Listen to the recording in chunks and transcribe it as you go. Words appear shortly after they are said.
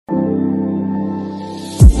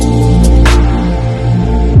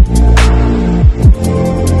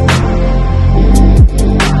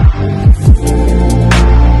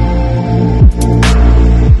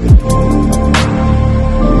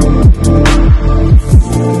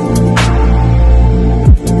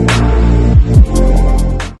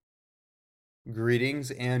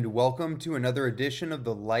and welcome to another edition of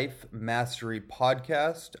the Life Mastery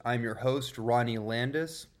Podcast. I'm your host, Ronnie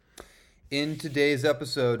Landis. In today's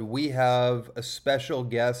episode, we have a special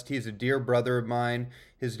guest. He's a dear brother of mine.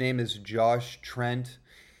 His name is Josh Trent.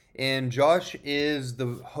 And Josh is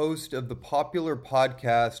the host of the popular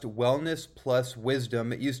podcast, Wellness Plus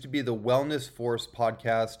Wisdom. It used to be the Wellness Force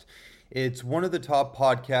podcast. It's one of the top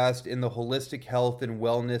podcasts in the holistic health and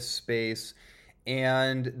wellness space.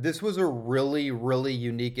 And this was a really, really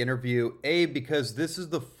unique interview. Because this is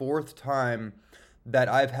the fourth time that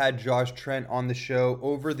I've had Josh Trent on the show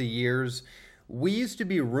over the years. We used to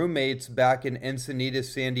be roommates back in Encinitas,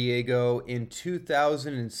 San Diego in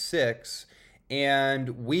 2006.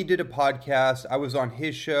 And we did a podcast. I was on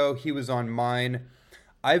his show. He was on mine.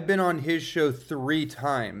 I've been on his show 3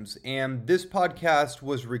 times. And this podcast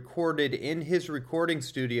was recorded in his recording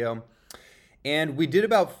studio. And we did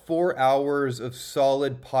about 4 hours of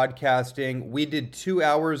solid podcasting. We did 2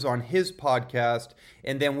 hours on his podcast,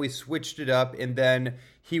 and then we switched it up, and then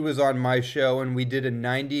he was on my show, and we did a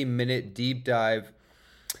 90-minute deep dive.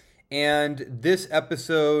 And this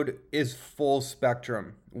episode is full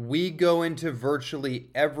spectrum. We go into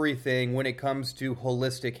virtually everything when it comes to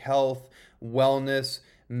holistic health, wellness,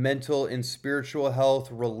 mental and spiritual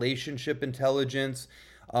health, relationship intelligence,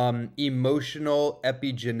 emotional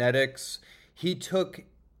epigenetics. He took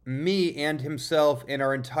me and himself and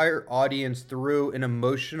our entire audience through an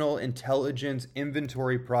emotional intelligence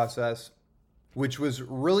inventory process, which was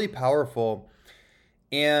really powerful.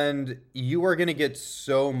 And you are going to get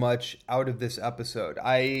so much out of this episode.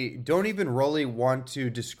 I don't even really want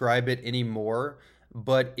to describe it anymore,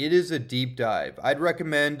 but it is a deep dive. I'd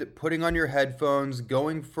recommend putting on your headphones,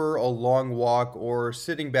 going for a long walk, or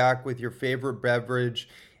sitting back with your favorite beverage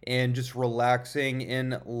and just relaxing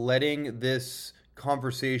and letting this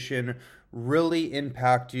conversation really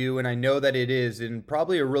impact you. And I know that it is in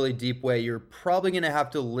probably a really deep way. You're probably going to have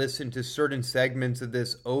to listen to certain segments of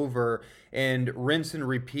this over and rinse and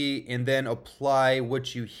repeat and then apply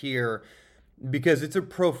what you hear, because it's a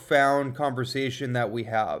profound conversation that we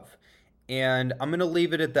have. And I'm going to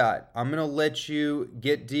leave it at that. I'm going to let you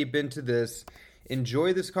get deep into this.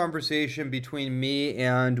 Enjoy this conversation between me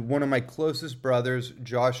and one of my closest brothers,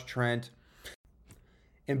 Josh Trent.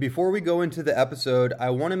 And before we go into the episode, I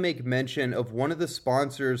want to make mention of one of the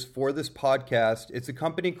sponsors for this podcast. It's a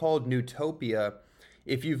company called Newtopia.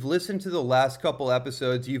 If you've listened to the last couple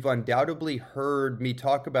episodes, you've undoubtedly heard me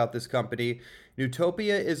talk about this company.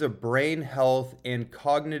 Newtopia is a brain health and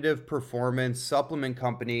cognitive performance supplement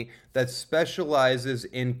company that specializes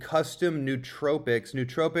in custom nootropics.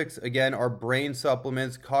 Nootropics, again, are brain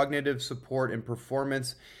supplements, cognitive support, and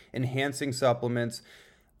performance enhancing supplements.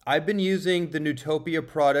 I've been using the Newtopia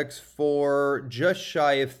products for just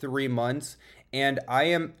shy of 3 months, and I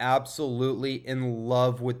am absolutely in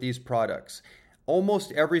love with these products.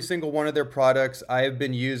 Almost every single one of their products I have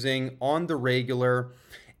been using on the regular.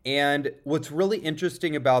 And what's really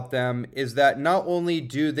interesting about them is that not only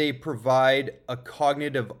do they provide a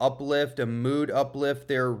cognitive uplift, a mood uplift,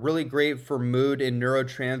 they're really great for mood and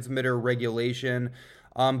neurotransmitter regulation,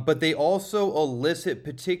 but they also elicit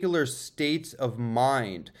particular states of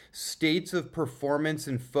mind, states of performance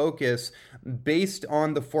and focus based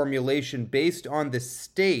on the formulation, based on the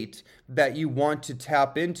state that you want to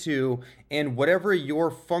tap into, and whatever your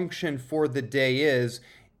function for the day is.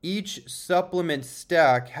 Each supplement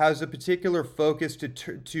stack has a particular focus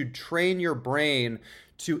to train your brain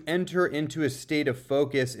to enter into a state of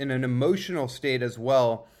focus in an emotional state as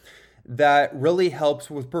well that really helps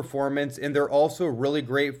with performance. And they're also really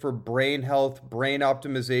great for brain health, brain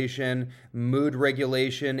optimization, mood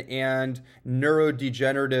regulation, and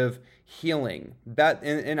neurodegenerative healing.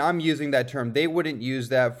 And I'm using that term. They wouldn't use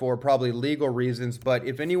that for probably legal reasons, but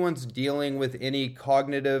if anyone's dealing with any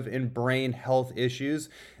cognitive and brain health issues,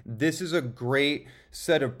 this is a great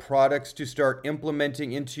set of products to start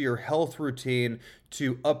implementing into your health routine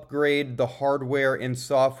to upgrade the hardware and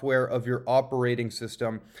software of your operating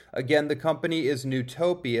system. Again, the company is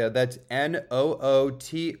Newtopia. That's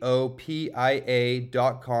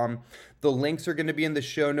NOOTOPIA.com. The links are going to be in the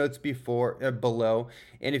show notes below.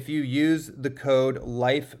 And if you use the code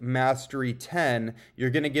LifeMastery10,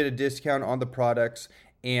 you're going to get a discount on the products.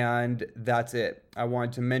 And that's it. I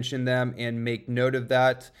wanted to mention them and make note of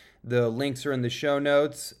that. The links are in the show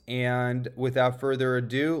notes. And without further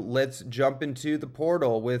ado, let's jump into the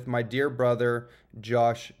portal with my dear brother,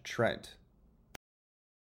 Josh Trent.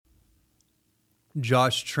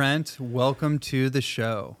 Josh Trent, welcome to the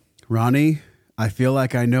show. Ronnie, I feel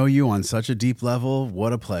like I know you on such a deep level.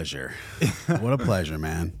 What a pleasure. What a pleasure,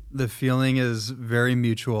 man. The feeling is very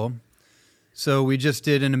mutual. So we just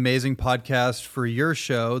did an amazing podcast for your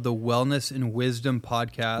show, the Wellness and Wisdom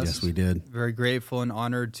Podcast. Yes, we did. Very grateful and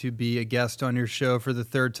honored to be a guest on your show for the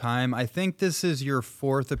third time. I think this is your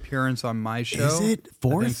fourth appearance on my show. Is it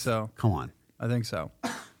fourth? I think so. Come on. I think so.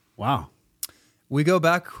 Wow. We go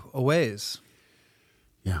back a ways.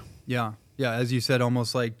 Yeah. Yeah. Yeah. As you said,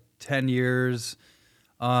 almost like 10 years.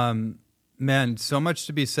 Man, so much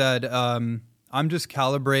to be said. I'm just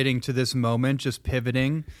calibrating to this moment, just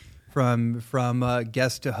pivoting from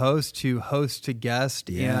guest to host to guest.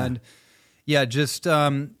 Yeah. And yeah, just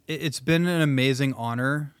it's been an amazing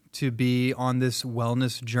honor to be on this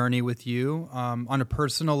wellness journey with you on a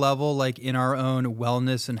personal level, like in our own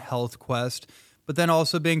wellness and health quest, but then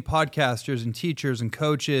also being podcasters and teachers and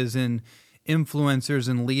coaches and influencers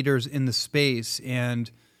and leaders in the space. And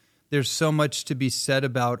there's so much to be said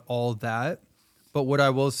about all that. But what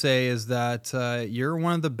I will say is that you're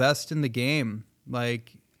one of the best in the game.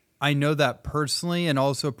 Like, I know that personally and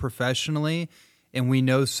also professionally, and we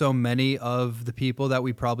know so many of the people that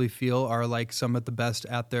we probably feel are like some of the best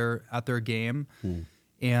at their game.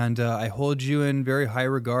 And I hold you in very high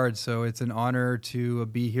regard. So it's an honor to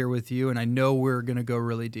be here with you, and I know we're going to go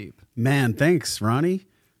really deep. Man, thanks, Ronnie.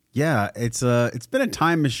 Yeah, it's been a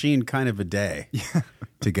time machine kind of a day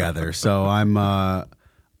together. So I'm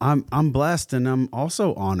blessed, and I'm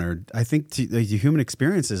also honored. I think the human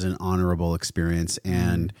experience is an honorable experience,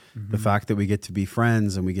 and the fact that we get to be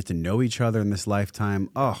friends and we get to know each other in this lifetime,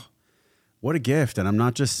 oh, what a gift. And I'm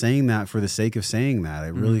not just saying that for the sake of saying that.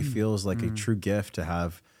 It really feels like a true gift to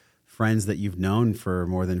have friends that you've known for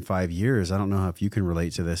more than 5 years. I don't know if you can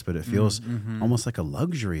relate to this, but it feels almost like a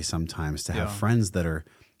luxury sometimes to have friends that are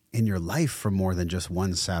in your life for more than just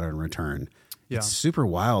one Saturn return. Yeah. It's super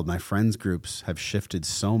wild. My friends groups have shifted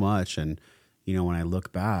so much. And, you know, when I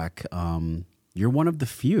look back, you're one of the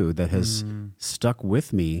few that has stuck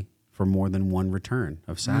with me for more than one return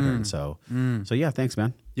of Saturn. So yeah, thanks,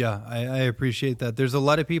 man. Yeah, I appreciate that. There's a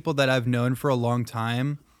lot of people that I've known for a long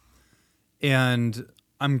time, and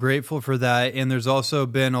I'm grateful for that. And there's also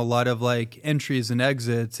been a lot of like entries and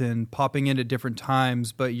exits and popping in at different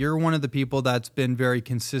times, but you're one of the people that's been very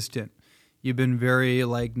consistent. You've been very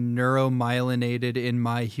like neuromyelinated in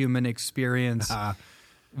my human experience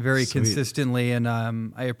very Sweet. Consistently. And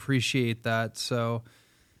I appreciate that. So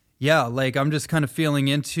yeah, like I'm just kind of feeling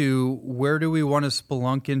into where do we want to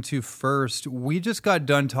spelunk into first? We just got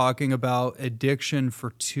done talking about addiction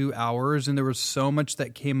for 2 hours, and there was so much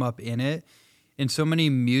that came up in it and so many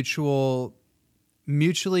mutually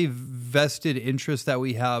vested interests that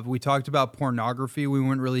we have. We talked about pornography. We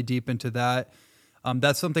went really deep into that.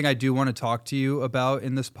 That's something I do want to talk to you about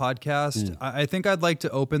in this podcast. I think I'd like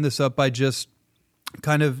to open this up by just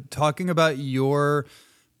kind of talking about your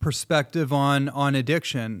perspective on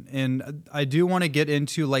addiction. And I do want to get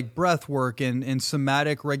into like breath work and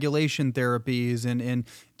somatic regulation therapies and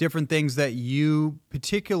different things that you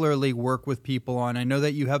particularly work with people on. I know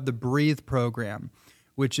that you have the Breathe program,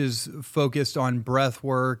 which is focused on breath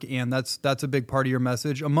work, and that's a big part of your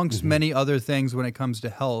message, amongst many other things when it comes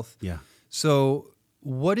to health. Yeah. So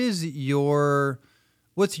what's your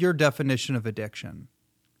definition of addiction?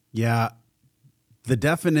 Yeah. The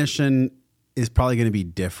definition is probably going to be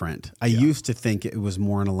different. I used to think it was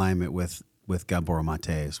more in alignment with Gabor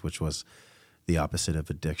Mate's, which was the opposite of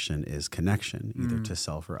addiction is connection, either to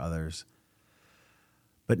self or others.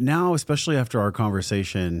 But now, especially after our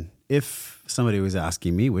conversation, if somebody was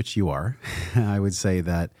asking me, which you are, I would say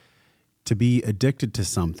that to be addicted to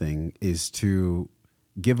something is to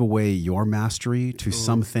give away your mastery to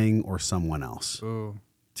something or someone else.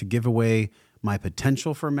 To give away my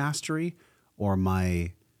potential for mastery or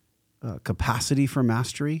my capacity for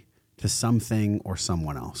mastery to something or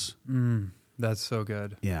someone else. That's so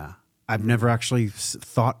good. Yeah. I've never actually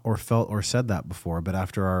thought or felt or said that before, but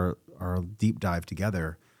after our deep dive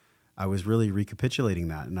together, I was really recapitulating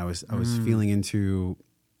that, and I was feeling into,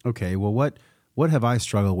 okay, well, what have I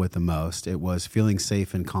struggled with the most? It was feeling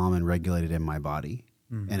safe and calm and regulated in my body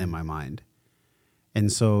and in my mind.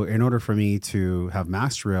 And so in order for me to have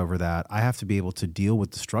mastery over that, I have to be able to deal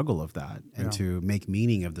with the struggle of that and to make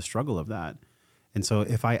meaning of the struggle of that. And so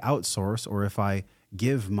if I outsource or if I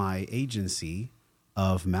give my agency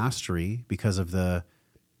of mastery because of the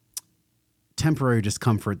temporary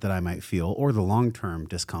discomfort that I might feel or the long-term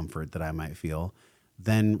discomfort that I might feel,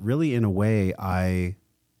 then really in a way I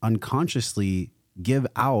unconsciously give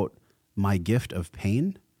out my gift of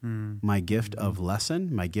pain, my gift of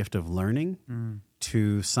lesson, my gift of learning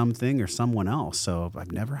to something or someone else. So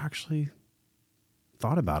I've never actually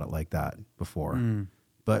thought about it like that before.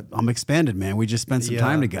 But I'm expanded, man. We just spent some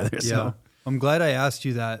time together. So I'm glad I asked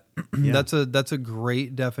you that. Yeah. That's a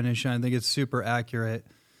great definition. I think it's super accurate.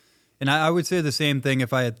 And I would say the same thing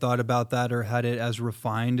if I had thought about that or had it as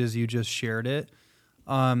refined as you just shared it.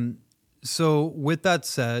 So with that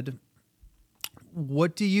said,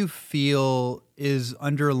 what do you feel is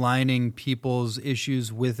underlining people's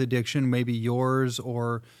issues with addiction, maybe yours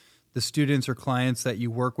or the students or clients that you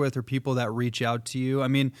work with or people that reach out to you? I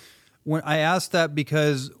mean, when I ask that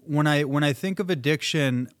because when I think of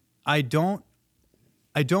addiction, I don't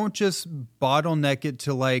just bottleneck it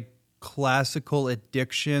to like classical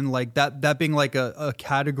addiction, like that being like a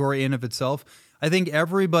category in of itself. I think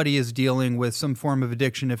everybody is dealing with some form of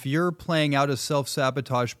addiction. If you're playing out a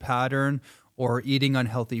self-sabotage pattern or eating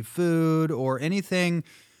unhealthy food or anything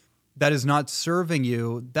that is not serving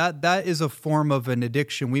you, that is a form of an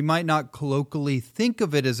addiction. We might not colloquially think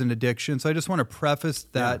of it as an addiction. So I just want to preface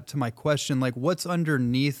that to my question, like what's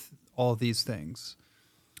underneath all these things?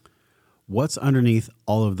 What's underneath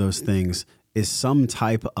all of those things is some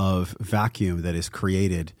type of vacuum that is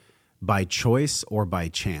created by choice or by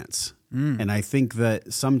chance. And I think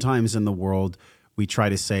that sometimes in the world, we try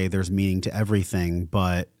to say there's meaning to everything,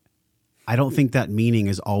 but I don't think that meaning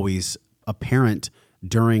is always apparent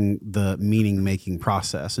during the meaning-making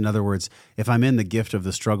process. In other words, if I'm in the gift of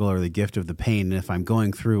the struggle or the gift of the pain, and if I'm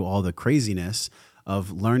going through all the craziness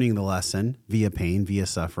of learning the lesson via pain, via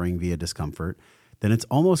suffering, via discomfort, then it's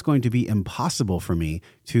almost going to be impossible for me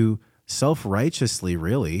to self-righteously,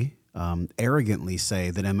 really, arrogantly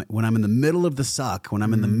say that when I'm in the middle of the suck, when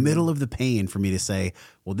I'm in the middle of the pain, for me to say,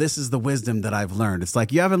 well, this is the wisdom that I've learned. It's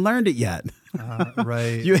like, you haven't learned it yet.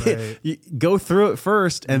 Right. You go through it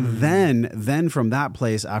first. And then from that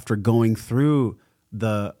place, after going through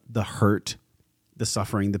the hurt, the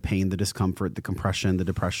suffering, the pain, the discomfort, the compression, the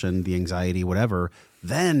depression, the anxiety, whatever,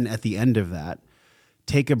 then at the end of that,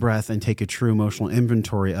 take a breath and take a true emotional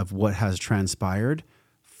inventory of what has transpired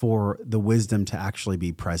for the wisdom to actually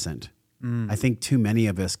be present. I think too many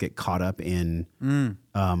of us get caught up in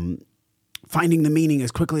finding the meaning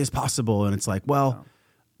as quickly as possible. And it's like, well,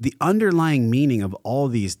 the underlying meaning of all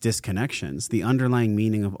these disconnections, the underlying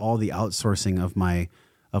meaning of all the outsourcing of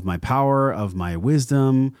my power, of my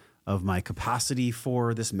wisdom, of my capacity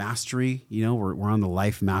for this mastery. You know, we're on the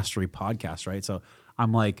Life Mastery podcast, right? So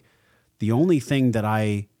I'm like, the only thing that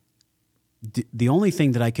I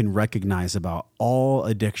can recognize about all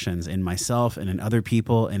addictions in myself and in other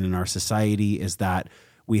people and in our society is that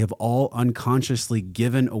we have all unconsciously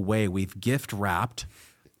given away, we've gift wrapped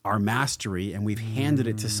our mastery and we've handed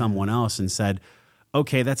it to someone else and said,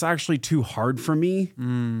 okay, that's actually too hard for me.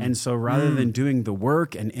 And so rather than doing the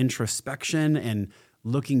work and introspection and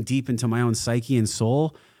looking deep into my own psyche and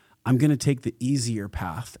soul, I'm going to take the easier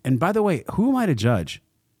path. And by the way, who am I to judge?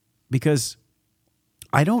 Because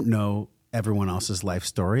I don't know everyone else's life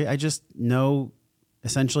story. I just know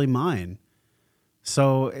essentially mine.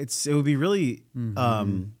 So it would be really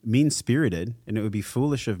mean-spirited, and it would be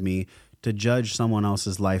foolish of me to judge someone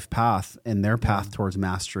else's life path and their path towards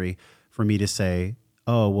mastery for me to say,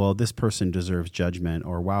 oh, well, this person deserves judgment,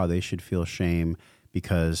 or wow, they should feel shame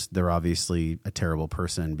because they're obviously a terrible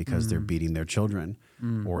person because they're beating their children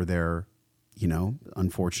or they're,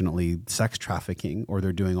 unfortunately sex trafficking, or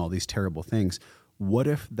they're doing all these terrible things. What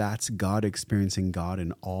if that's God experiencing God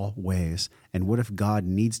in all ways? And what if God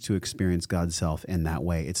needs to experience God's self in that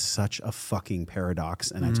way? It's such a fucking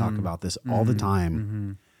paradox. And I talk about this all the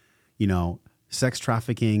time. Sex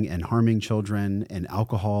trafficking and harming children and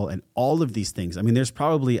alcohol and all of these things. I mean, there's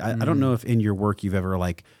probably, I don't know if in your work you've ever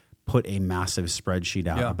put a massive spreadsheet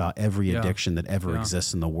out about every addiction that ever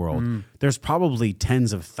exists in the world. There's probably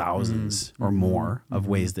tens of thousands or more of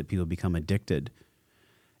ways that people become addicted.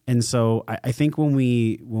 And so I think when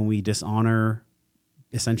we dishonor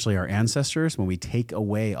essentially our ancestors, when we take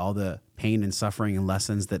away all the pain and suffering and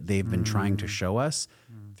lessons that they've been trying to show us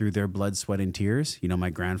through their blood, sweat, and tears, my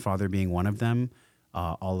grandfather being one of them,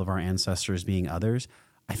 all of our ancestors being others,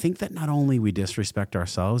 I think that not only we disrespect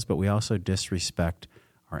ourselves, but we also disrespect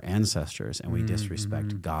our ancestors and we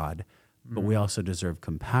disrespect God, but we also deserve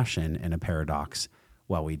compassion in a paradox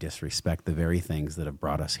while we disrespect the very things that have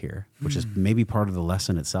brought us here, which is maybe part of the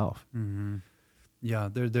lesson itself. Yeah,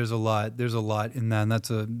 there's a lot in that, and that's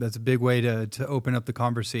a big way to open up the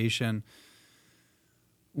conversation.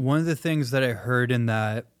 One of the things that I heard in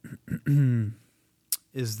that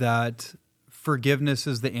is that forgiveness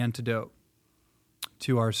is the antidote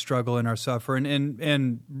to our struggle and our suffering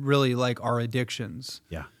and really like our addictions.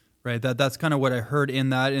 Yeah. Right. That's kind of what I heard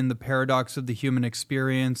in that, in the paradox of the human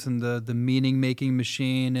experience and the meaning-making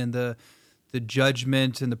machine and the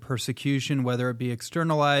judgment and the persecution, whether it be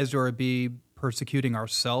externalized or it be persecuting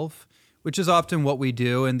ourself. which is often what we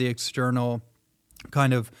do, and the external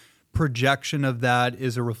kind of projection of that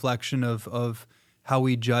is a reflection of how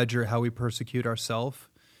we judge or how we persecute ourselves.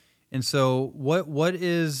 And so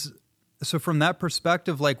so from that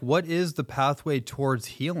perspective, like, what is the pathway towards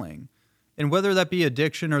healing? And whether that be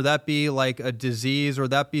addiction, or that be like a disease, or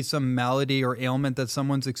that be some malady or ailment that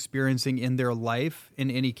someone's experiencing in their life in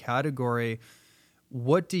any category,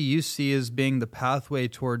 what do you see as being the pathway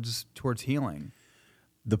towards healing?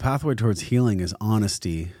 The pathway towards healing is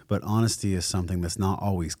honesty, but honesty is something that's not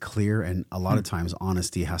always clear. And a lot of times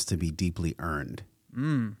honesty has to be deeply earned.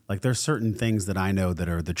 Like, there's certain things that I know that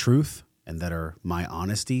are the truth and that are my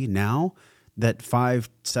honesty now that 5,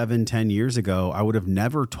 7, 10 years ago, I would have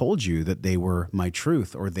never told you that they were my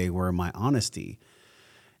truth or they were my honesty.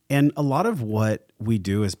 And a lot of what we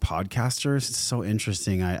do as podcasters, it's so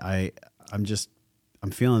interesting. I'm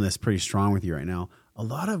feeling this pretty strong with you right now. A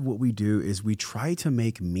lot of what we do is we try to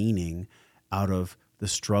make meaning out of the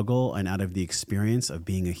struggle and out of the experience of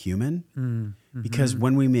being a human. Because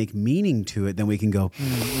when we make meaning to it, then we can go,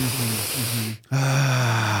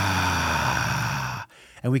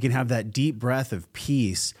 and we can have that deep breath of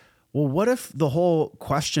peace. Well, what if the whole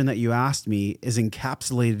question that you asked me is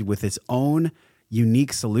encapsulated with its own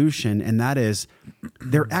unique solution? And that is,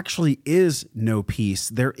 there actually is no peace.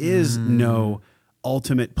 There is no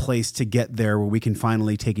ultimate place to get there where we can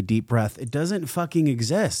finally take a deep breath. It doesn't fucking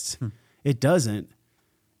exist. It doesn't.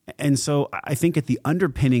 And so I think at the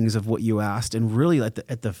underpinnings of what you asked, and really at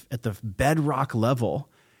the bedrock level,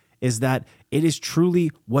 is that it is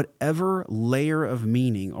truly whatever layer of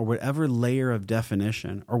meaning or whatever layer of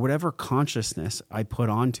definition or whatever consciousness I put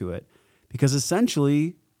onto it. Because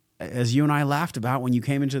essentially, as you and I laughed about when you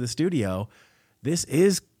came into the studio, this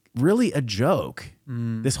is really a joke.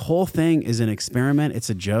 This whole thing is an experiment. It's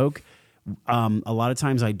a joke. A lot of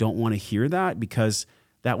times I don't want to hear that, because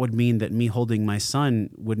that would mean that me holding my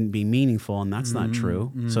son wouldn't be meaningful, and that's not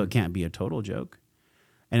true. So it can't be a total joke.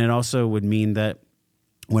 And it also would mean that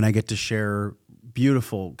when I get to share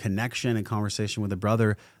beautiful connection and conversation with a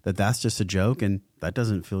brother, that's just a joke, and that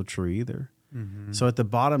doesn't feel true either. So at the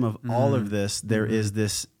bottom of all of this, there is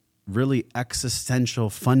this really existential,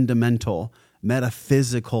 fundamental,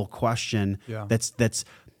 metaphysical question that's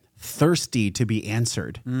thirsty to be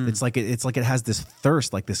answered. It's like it has this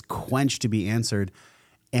thirst, like this quench to be answered.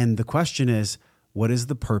 And the question is, what is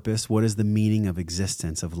the purpose? What is the meaning of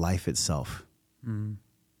existence, of life itself?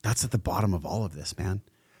 That's at the bottom of all of this, man.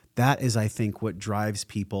 That is, I think, what drives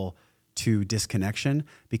people to disconnection,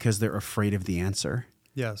 because they're afraid of the answer.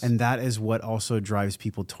 Yes. And that is what also drives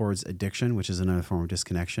people towards addiction, which is another form of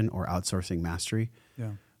disconnection, or outsourcing mastery.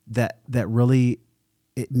 Yeah. That really,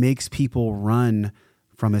 it makes people run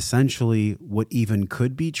from essentially what even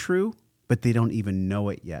could be true, but they don't even know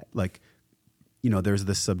it yet. Like, there's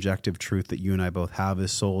the subjective truth that you and I both have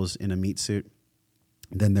as souls in a meat suit.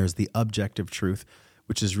 Then there's the objective truth,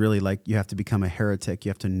 which is really like, you have to become a heretic. You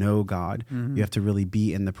have to know God. You have to really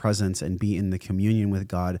be in the presence and be in the communion with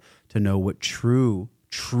God to know what true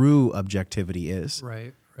objectivity is.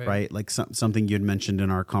 Right? Like something you had mentioned in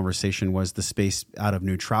our conversation was the space out of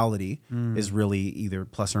neutrality is really either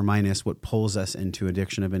plus or minus. What pulls us into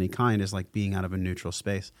addiction of any kind is like being out of a neutral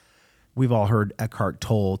space. We've all heard Eckhart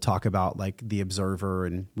Tolle talk about like the observer,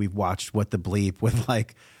 and we've watched What the Bleep with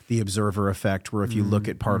like the observer effect, where if you look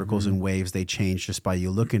at particles and waves, they change just by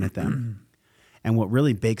you looking at them. And what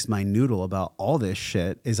really bakes my noodle about all this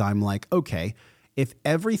shit is I'm like, okay, if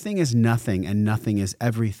everything is nothing and nothing is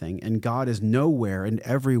everything, and God is nowhere and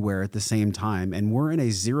everywhere at the same time, and we're in a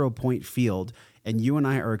 0-point field, and you and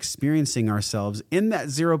I are experiencing ourselves in that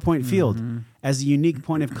 0-point field as a unique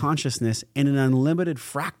point of consciousness in an unlimited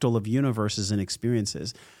fractal of universes and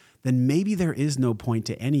experiences, then maybe there is no point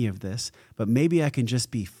to any of this, but maybe I can just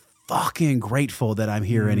be fucking grateful that I'm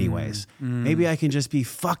here anyways. Maybe I can just be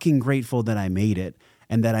fucking grateful that I made it,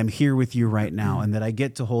 and that I'm here with you right now, and that I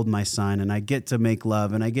get to hold my son, and I get to make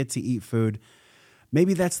love, and I get to eat food.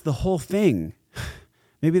 Maybe that's the whole thing.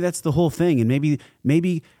 Maybe that's the whole thing. And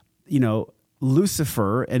maybe,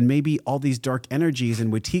 Lucifer and maybe all these dark energies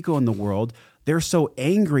and Wetiko in the world, they're so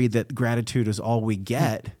angry that gratitude is all we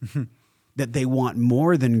get that they want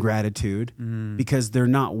more than gratitude because they're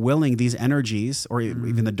not willing, these energies or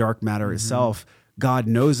even the dark matter itself, God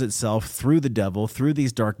knows itself through the devil, through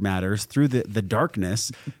these dark matters, through the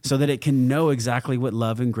darkness, so that it can know exactly what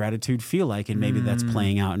love and gratitude feel like. And maybe that's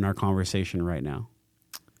playing out in our conversation right now.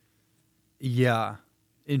 Yeah.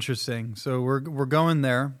 Interesting. So we're going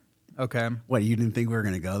there. Okay. What, you didn't think we were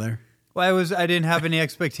going to go there? Well, I didn't have any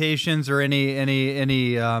expectations or any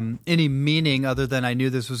meaning other than I knew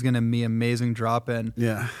this was going to be an amazing drop in.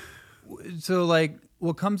 Yeah. So like,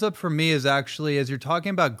 what comes up for me is actually, as you're talking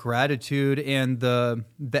about gratitude and the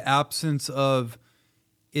absence of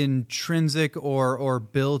intrinsic or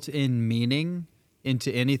built-in meaning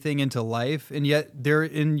into anything, into life, and yet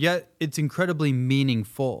it's incredibly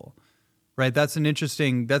meaningful, right? That's an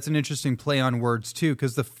interesting play on words too,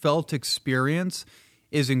 because the felt experience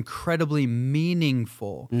is incredibly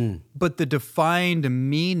meaningful, but the defined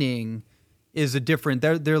meaning is a different.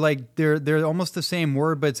 They're almost the same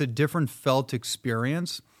word, but it's a different felt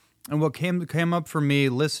experience. And what came up for me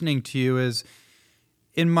listening to you is,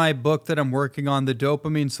 in my book that I'm working on, The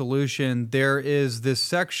Dopamine Solution, there is this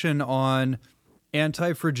section on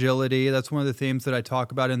anti-fragility. That's one of the themes that I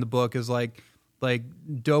talk about in the book, is like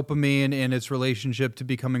dopamine and its relationship to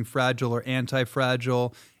becoming fragile or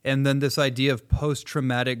anti-fragile. And then this idea of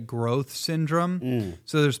post-traumatic growth syndrome.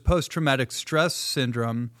 So there's post-traumatic stress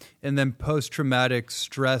syndrome and then post-traumatic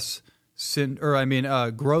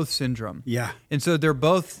growth syndrome. Yeah. And so they're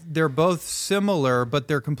both similar, but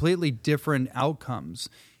they're completely different outcomes.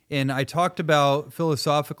 And I talked about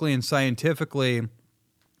philosophically and scientifically,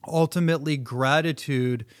 ultimately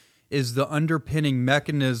gratitude is the underpinning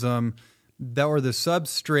mechanism or the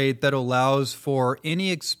substrate that allows for any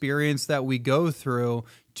experience that we go through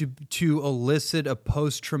to elicit a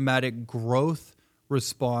post-traumatic growth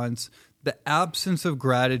response. The absence of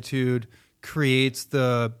gratitude creates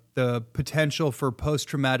the potential for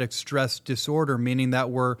post-traumatic stress disorder, meaning that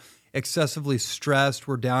we're excessively stressed,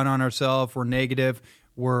 we're down on ourselves, we're negative,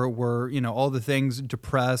 we're all the things,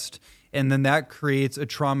 depressed, and then that creates a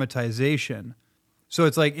traumatization. So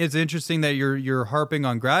it's interesting that you're harping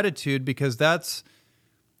on gratitude, because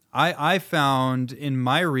I found in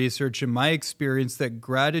my research, in my experience, that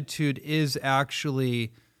gratitude is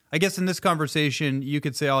actually, I guess in this conversation, you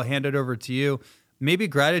could say, I'll hand it over to you. Maybe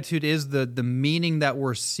gratitude is the meaning that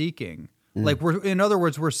we're seeking. Like in other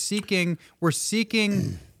words, we're seeking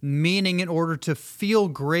meaning in order to feel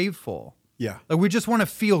grateful. Yeah. Like we just want to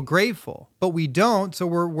feel grateful, but we don't. So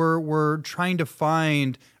we're trying to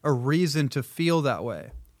find a reason to feel that way.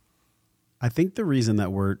 I think the reason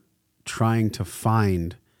that we're trying to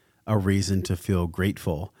find a reason to feel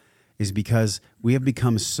grateful is because we have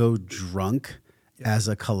become so drunk as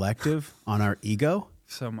a collective on our ego.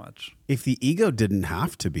 So much. If the ego didn't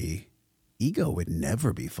have to be, ego would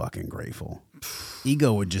never be fucking grateful.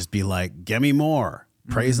 Ego would just be like, give me more.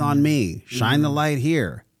 Praise on me. Shine the light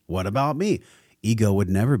here. What about me? Ego would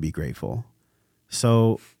never be grateful.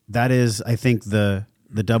 So that is, I think, the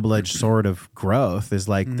double-edged sword of growth is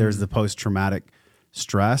like there's the post-traumatic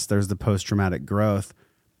stress, there's the post-traumatic growth.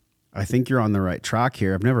 I think you're on the right track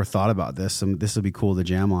here. I've never thought about this, and this would be cool to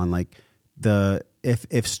jam on. Like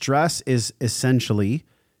if stress is essentially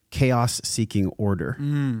chaos-seeking order,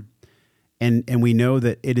 and we know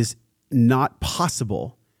that it is not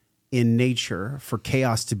possible in nature for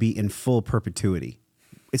chaos to be in full perpetuity.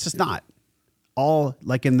 It's just not. All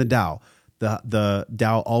like in the Tao, the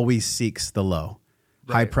Tao always seeks the low,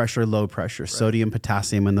 high pressure, low pressure, sodium,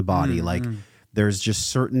 potassium in the body. Like there's just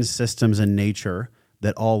certain systems in nature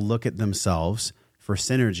that all look at themselves for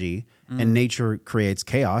synergy, and nature creates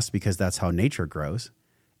chaos because that's how nature grows.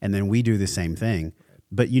 And then we do the same thing.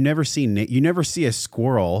 But you never see a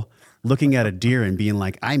squirrel looking at a deer and being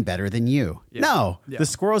like, I'm better than you. Yeah. No, the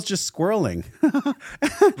squirrel's just squirreling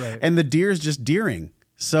and the deer's just deering.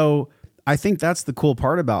 So I think that's the cool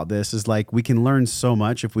part about this is like we can learn so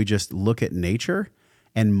much if we just look at nature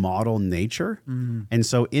and model nature. And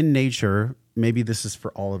so in nature, maybe this is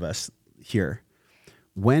for all of us here.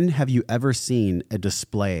 When have you ever seen a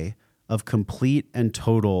display of complete and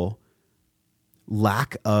total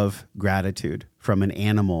lack of gratitude from an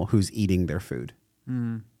animal who's eating their food?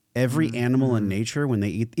 Every animal in nature, when they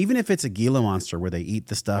eat, even if it's a Gila monster where they eat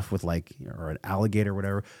the stuff with like, or an alligator or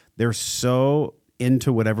whatever, they're so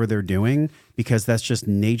into whatever they're doing because that's just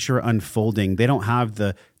nature unfolding. They don't have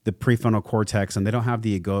the prefrontal cortex and they don't have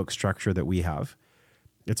the egoic structure that we have.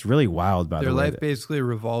 It's really wild, by the way. Their life basically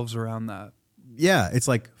revolves around that. Yeah, it's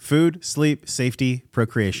like food, sleep, safety,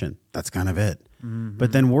 procreation. That's kind of it.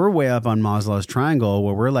 But then we're way up on Maslow's triangle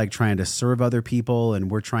where we're like trying to serve other people and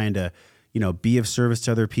we're trying to, be of service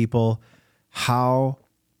to other people. How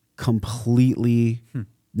completely,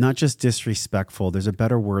 not just disrespectful, there's a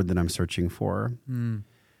better word that I'm searching for.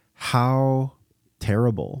 How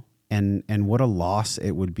terrible and what a loss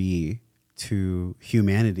it would be to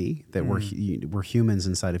humanity that we're humans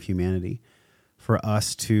inside of humanity for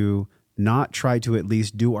us to not try to at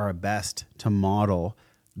least do our best to model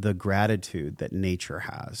the gratitude that nature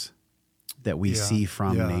has, that we see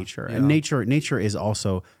from nature. And nature is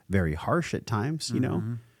also very harsh at times,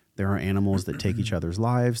 There are animals that take each other's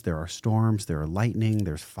lives. There are storms. There are lightning.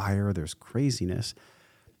 There's fire. There's craziness.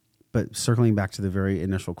 But circling back to the very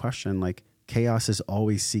initial question, like chaos is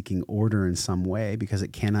always seeking order in some way because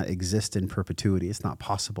it cannot exist in perpetuity. It's not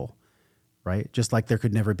possible, right? Just like there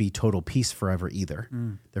could never be total peace forever either.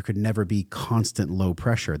 There could never be constant low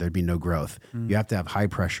pressure. There'd be no growth. You have to have high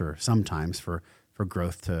pressure sometimes for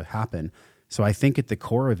growth to happen. So I think at the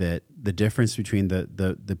core of it, the difference between the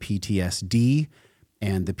PTSD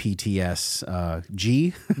and the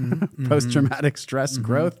PTSG, post-traumatic stress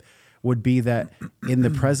growth, would be that in the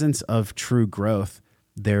presence of true growth,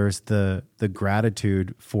 there's the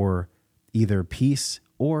gratitude for either peace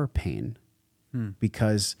or pain.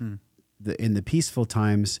 Because in the peaceful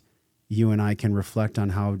times, you and I can reflect on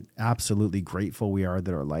how absolutely grateful we are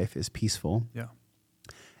that our life is peaceful. Yeah.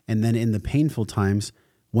 And then in the painful times,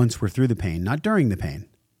 once we're through the pain, not during the pain,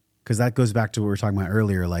 because that goes back to what we were talking about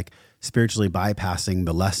earlier, like spiritually bypassing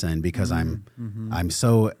the lesson because I'm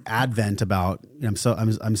so advent about, I'm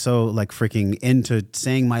so like freaking into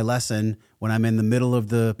saying my lesson when I'm in the middle of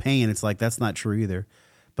the pain. It's like, that's not true either.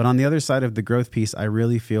 But on the other side of the growth piece, I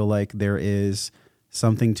really feel like there is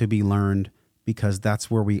something to be learned because that's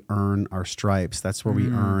where we earn our stripes. That's where we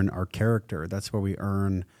earn our character. That's where we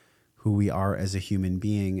earn who we are as a human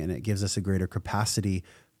being. And it gives us a greater capacity,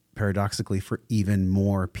 paradoxically, for even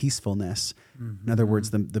more peacefulness. In other words,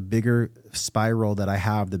 the bigger spiral that I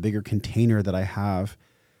have, the bigger container that I have,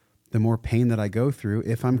 the more pain that I go through,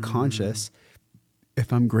 if I'm conscious,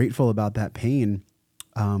 if I'm grateful about that pain,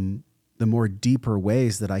 the more deeper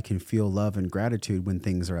ways that I can feel love and gratitude when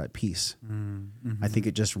things are at peace. I think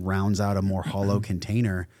it just rounds out a more hollow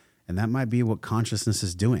container, and that might be what consciousness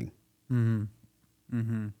is doing.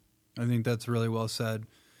 I think that's really well said.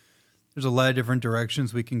 There's a lot of different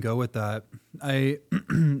directions we can go with that. I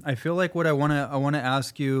feel like what I want to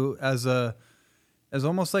ask you as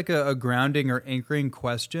almost like a grounding or anchoring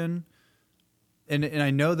question. And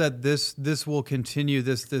I know that this will continue,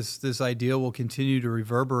 this idea will continue to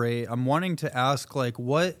reverberate. I'm wanting to ask, like,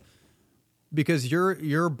 what, because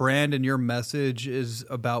your brand and your message is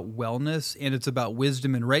about wellness and it's about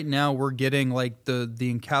wisdom. And right now we're getting like the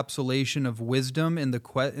encapsulation of wisdom in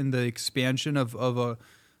the expansion of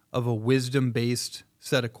a wisdom-based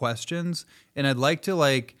set of questions. And I'd like to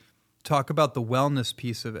like talk about the wellness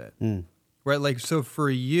piece of it, right? Like, so for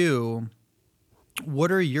you,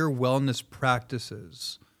 what are your wellness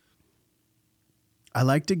practices? I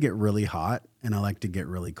like to get really hot and I like to get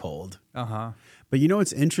really cold. Uh-huh. But you know,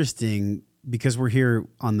 it's interesting because we're here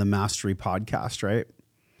on the Mastery podcast, right?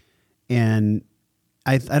 And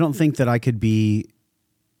I don't think that I could be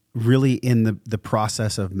really in the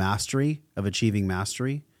process of mastery, of achieving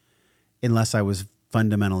mastery, unless I was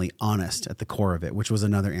fundamentally honest at the core of it, which was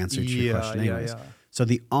another answer to your question anyways. So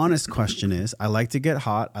the honest question is, I like to get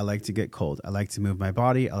hot. I like to get cold. I like to move my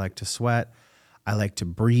body. I like to sweat. I like to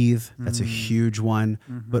breathe. That's a huge one.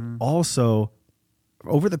 But also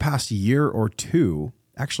over the past year or two,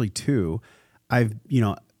 actually two,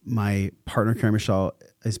 my partner, Karen Michelle,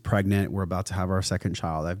 is pregnant. We're about to have our second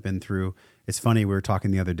child. I've been through, it's funny, we were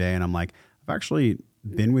talking the other day and I'm like, I've actually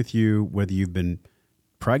been with you, whether you've been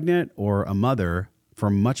pregnant or a mother, for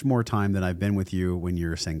much more time than I've been with you when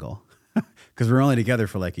you're single. Because we're only together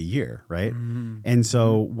for like a year, right? And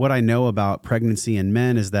so what I know about pregnancy in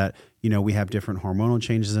men is that, we have different hormonal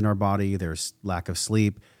changes in our body. There's lack of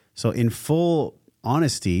sleep. So in full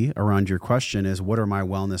honesty around your question is, what are my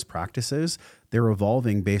wellness practices? They're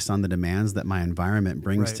evolving based on the demands that my environment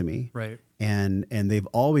brings to me. Right. And they've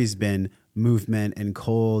always been movement and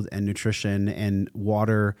cold and nutrition and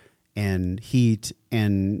water and heat,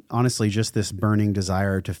 and honestly, just this burning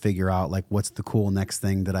desire to figure out like what's the cool next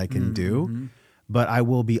thing that I can do. But I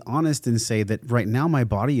will be honest and say that right now my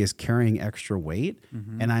body is carrying extra weight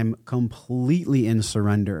and I'm completely in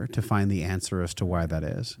surrender to find the answer as to why that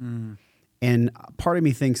is. And part of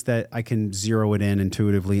me thinks that I can zero it in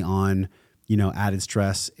intuitively on, added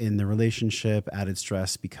stress in the relationship, added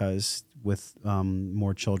stress because with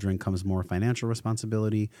more children comes more financial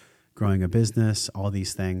responsibility, growing a business, all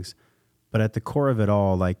these things. But at the core of it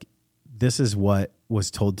all, like, this is what was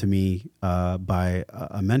told to me by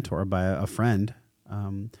a mentor, by a friend,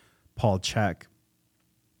 Paul Check.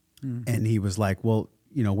 And he was like, well,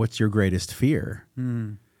 what's your greatest fear?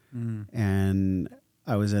 And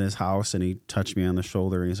I was in his house and he touched me on the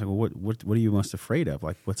shoulder and he's like, well, what are you most afraid of?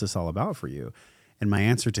 Like, what's this all about for you? And my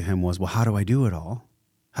answer to him was, well, how do I do it all?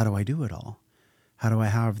 How do I do it all? How do I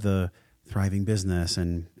have the thriving business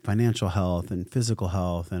and financial health and physical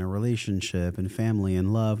health and a relationship and family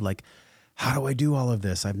and love? Like, how do I do all of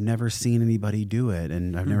this? I've never seen anybody do it.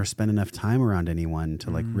 And I've never spent enough time around anyone to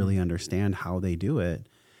like really understand how they do it.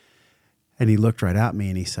 And he looked right at me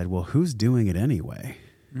and he said, well, who's doing it anyway?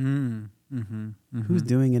 Who's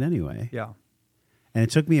doing it anyway? Yeah. And it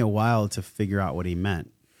took me a while to figure out what he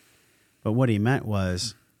meant. But what he meant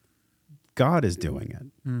was God is doing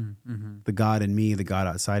it. The God in me, the God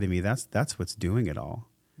outside of me, that's what's doing it all.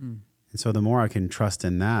 And so the more I can trust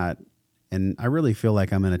in that, and I really feel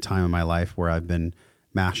like I'm in a time in my life where I've been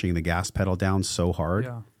mashing the gas pedal down so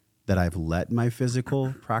hard that I've let my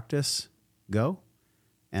physical practice go.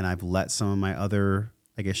 And I've let some of my other,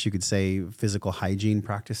 I guess you could say, physical hygiene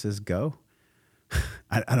practices go.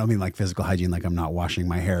 I don't mean like physical hygiene, like I'm not washing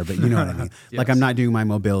my hair, but you know what I mean? Yes. Like I'm not doing my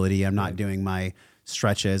mobility. I'm not doing my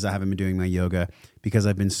stretches. I haven't been doing my yoga because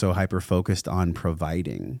I've been so hyper-focused on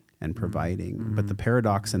providing. But the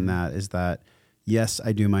paradox in that is that, yes,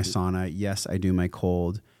 I do my sauna. Yes, I do my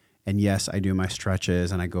cold. And yes, I do my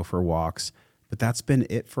stretches and I go for walks. But that's been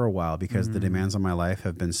it for a while because the demands on my life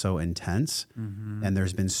have been so intense and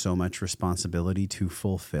there's been so much responsibility to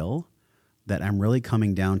fulfill that I'm really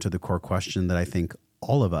coming down to the core question that I think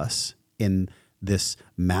all of us in this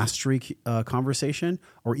mastery conversation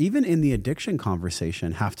or even in the addiction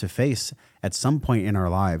conversation have to face at some point in our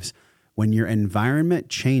lives. When your environment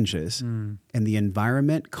changes and the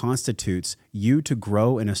environment constitutes you to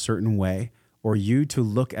grow in a certain way, or you to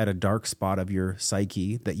look at a dark spot of your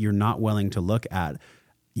psyche that you're not willing to look at,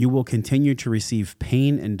 you will continue to receive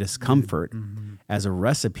pain and discomfort as a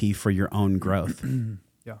recipe for your own growth.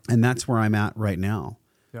 And that's where I'm at right now.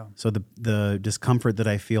 So the discomfort that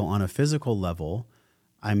I feel on a physical level,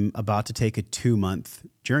 I'm about to take a 2-month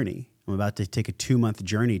journey. I'm about to take a 2-month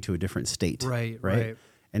journey to a different state. Right.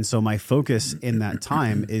 And so my focus in that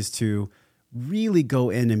time is to really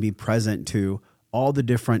go in and be present to all the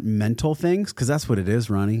different mental things, because that's what it is,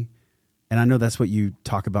 Ronnie. And I know that's what you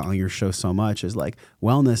talk about on your show so much, is like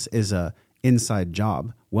wellness is a inside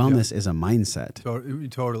job. Wellness is a mindset.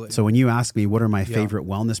 Totally. So when you ask me what are my favorite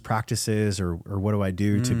wellness practices or what do I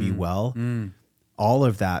do to be well, all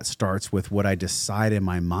of that starts with what I decide in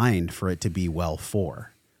my mind for it to be well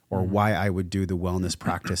for, or why I would do the wellness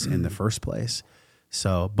practice in the first place.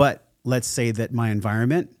 So, but let's say that my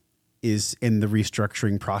environment is in the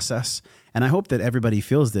restructuring process. And I hope that everybody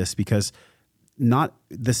feels this, because not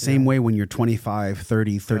the same way when you're 25,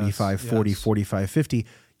 30, 35, 40, 45, 50,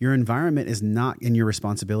 your environment is not, and your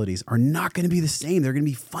responsibilities are not going to be the same. They're going to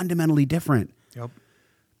be fundamentally different.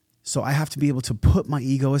 So I have to be able to put my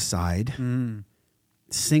ego aside,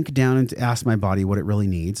 sink down and ask my body what it really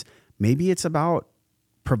needs. Maybe it's about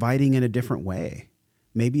providing in a different way.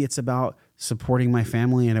 Maybe it's about supporting my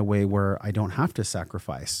family in a way where I don't have to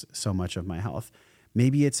sacrifice so much of my health.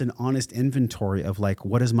 Maybe it's an honest inventory of like,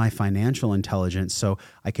 what is my financial intelligence so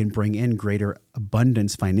I can bring in greater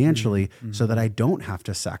abundance financially so that I don't have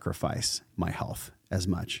to sacrifice my health as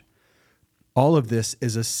much. All of this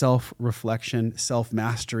is a self-reflection,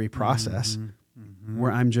 self-mastery process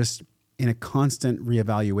where I'm just in a constant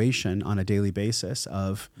reevaluation on a daily basis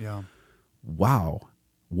of, wow,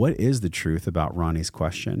 what is the truth about Ronnie's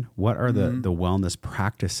question? What are the wellness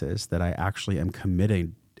practices that I actually am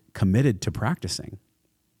committed to practicing?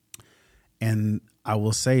 And I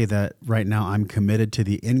will say that right now I'm committed to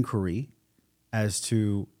the inquiry as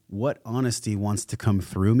to what honesty wants to come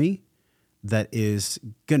through me that is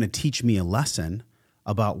going to teach me a lesson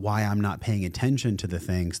about why I'm not paying attention to the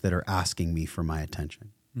things that are asking me for my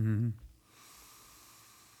attention.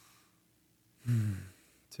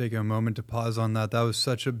 Take a moment to pause on that. That was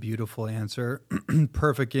such a beautiful answer.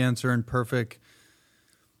 Perfect answer and perfect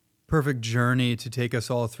journey to take us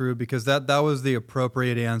all through, because that was the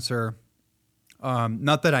appropriate answer.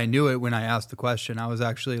 Not that I knew it when I asked the question. I was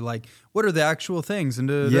actually like, what are the actual things? And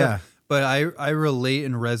but I relate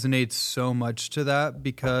and resonate so much to that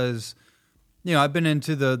because, you know, I've been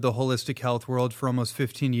into the holistic health world for almost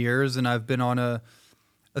 15 years, and I've been on a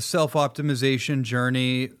self-optimization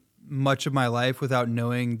journey much of my life without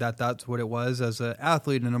knowing that that's what it was, as an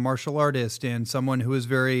athlete and a martial artist and someone who is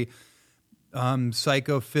very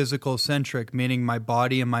psychophysical centric, meaning my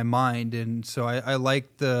body and my mind. And so I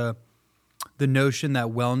like the notion that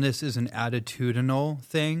wellness is an attitudinal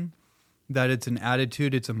thing, that it's an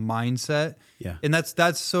attitude, it's a mindset. Yeah. And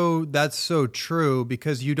that's so true,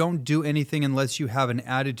 because you don't do anything unless you have an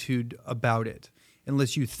attitude about it,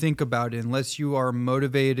 unless you think about it, unless you are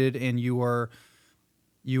motivated and you are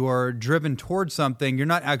driven towards something. You're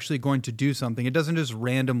not actually going to do something. It doesn't just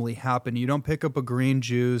randomly happen. You don't pick up a green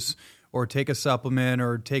juice or take a supplement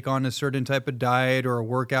or take on a certain type of diet or a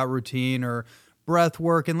workout routine or breath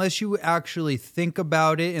work unless you actually think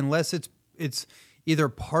about it, unless it's either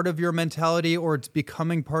part of your mentality or it's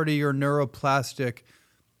becoming part of your neuroplastic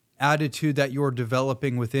attitude that you're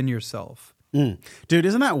developing within yourself. Dude,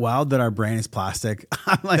 isn't that wild that our brain is plastic?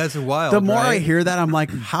 I'm like, That's wild. The more I right? hear that, I'm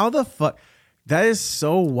like, how the fuck? That is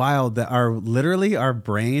so wild that our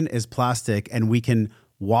brain is plastic and we can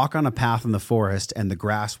walk on a path in the forest and the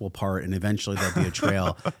grass will part and eventually there'll be a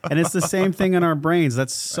trail. And it's the same thing in our brains.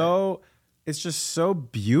 That's so, it's just so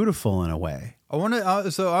beautiful in a way. I want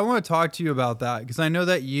to talk to you about that because I know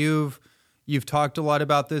that you've talked a lot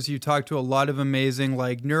about this. You've talked to a lot of amazing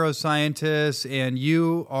like neuroscientists, and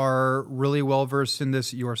you are really well versed in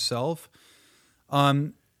this yourself.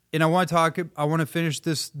 And I want to finish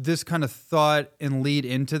this kind of thought and lead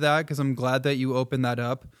into that because I'm glad that you opened that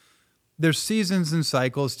up. There's seasons and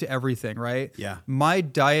cycles to everything, right? Yeah. My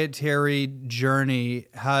dietary journey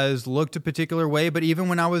has looked a particular way, but even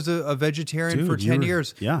when I was a vegetarian for 10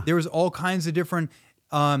 years, there was all kinds of different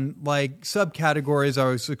like subcategories I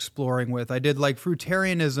was exploring with. I did like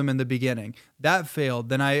fruitarianism in the beginning. That failed.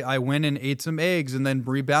 Then I went and ate some eggs and then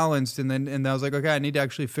rebalanced and I was like, okay, I need to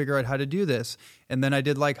actually figure out how to do this. And then I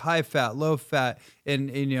did like high fat, low fat, and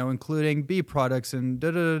including bee products and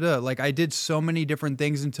Like I did so many different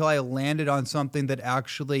things until I landed on something that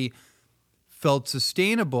actually felt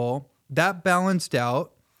sustainable. That balanced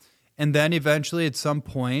out. And then eventually at some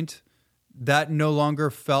point, that no longer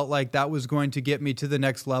felt like that was going to get me to the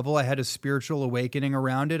next level. I had a spiritual awakening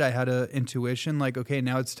around it. I had an intuition like, okay,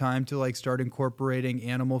 now it's time to like start incorporating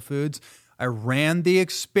animal foods. I ran the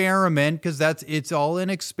experiment because it's all an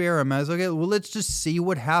experiment. I was like, okay, well, let's just see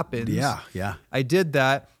what happens. Yeah. I did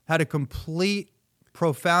that, had a complete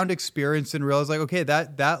profound experience and realized like, okay,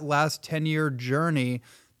 that last 10-year journey,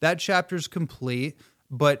 that chapter's complete,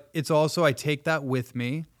 but it's also, I take that with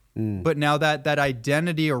me. But now that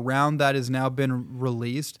identity around that has now been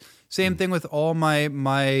released. Same thing with all my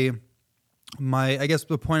I guess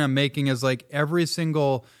the point I'm making is like every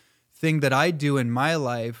single thing that I do in my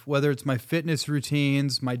life, whether it's my fitness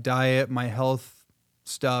routines, my diet, my health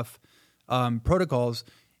stuff, protocols,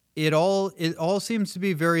 it all seems to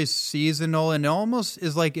be very seasonal and almost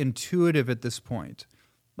is like intuitive at this point.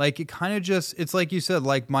 Like it kind of just, it's like you said,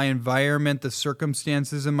 like my environment, the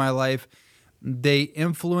circumstances in my life, they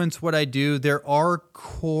influence what I do. There are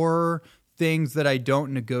core things that I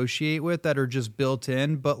don't negotiate with that are just built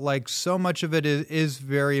in, but like so much of it is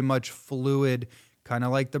very much fluid, kind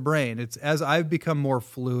of like the brain. It's as I've become more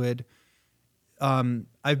fluid,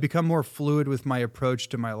 with my approach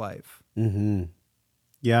to my life. Mm-hmm.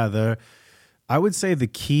 Yeah, I would say the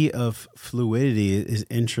key of fluidity is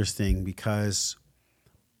interesting because,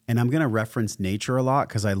 and I'm going to reference nature a lot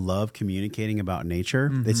because I love communicating about nature.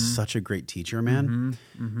 Mm-hmm. It's such a great teacher, man.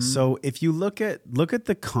 Mm-hmm. Mm-hmm. So if you look at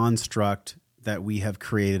the construct that we have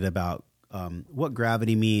created about what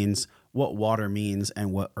gravity means, what water means,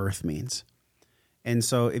 and what earth means. And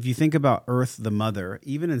so if you think about Earth, the mother,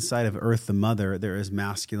 even inside of Earth, the mother, there is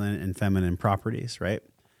masculine and feminine properties, right?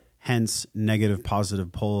 Hence negative,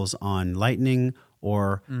 positive poles on lightning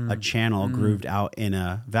or a channel grooved out in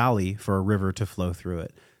a valley for a river to flow through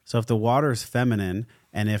it. So if the water is feminine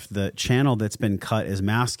and if the channel that's been cut is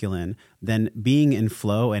masculine, then being in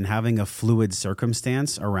flow and having a fluid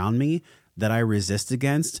circumstance around me that I resist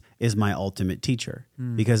against is my ultimate teacher.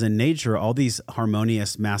 Because in nature, all these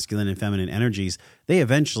harmonious masculine and feminine energies, they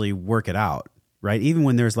eventually work it out, right? Even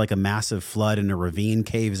when there's like a massive flood and a ravine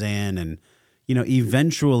caves in and,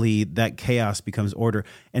 eventually that chaos becomes order.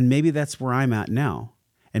 And maybe that's where I'm at now.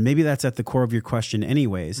 And maybe that's at the core of your question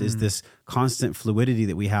anyways, is this constant fluidity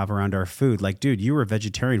that we have around our food. Like, dude, you were a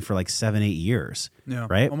vegetarian for like 7-8 years,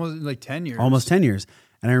 right? Almost like 10 years. Almost 10 years.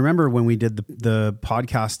 And I remember when we did the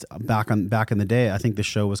podcast back in the day, I think the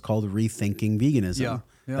show was called Rethinking Veganism. Yeah.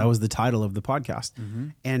 That was the title of the podcast.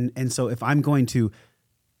 Mm-hmm. And so if I'm going to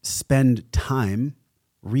spend time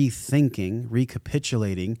rethinking,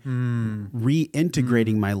 recapitulating,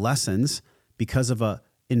 reintegrating my lessons because of a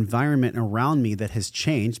environment around me that has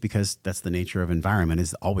changed, because that's the nature of environment,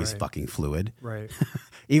 is always fucking fluid. Right.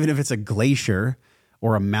 Even if it's a glacier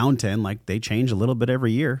or a mountain, like they change a little bit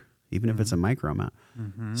every year, even if it's a micro amount.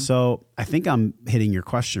 Mm-hmm. So I think I'm hitting your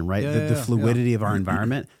question, right? The fluidity of our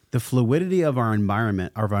environment. The fluidity of our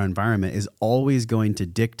environment is always going to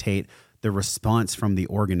dictate the response from the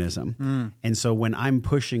organism. And so when I'm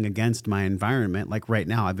pushing against my environment, like right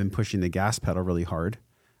now, I've been pushing the gas pedal really hard.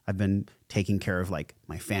 I've been taking care of like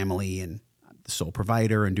my family and the sole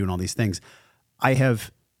provider and doing all these things. I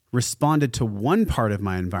have responded to one part of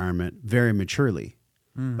my environment very maturely,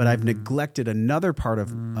 but I've neglected another part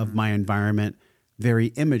of my environment very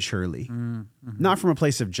immaturely. Not from a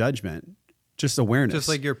place of judgment, just awareness. Just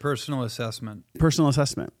like your personal assessment.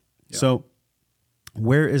 Yeah. So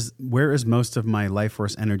where is most of my life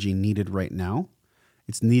force energy needed right now?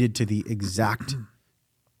 It's needed to the exact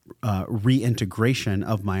reintegration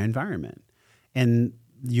of my environment. And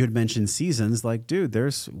you had mentioned seasons, like, dude,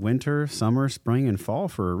 there's winter, summer, spring, and fall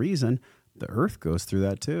for a reason. The earth goes through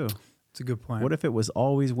that too. It's a good point. What if it was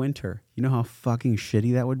always winter? You know how fucking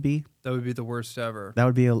shitty that would be? That would be the worst ever. That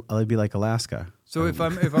would be like Alaska. So if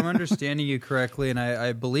I'm understanding you correctly, and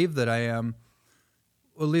I believe that I am,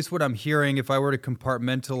 at least what I'm hearing, if I were to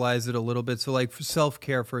compartmentalize it a little bit, so like for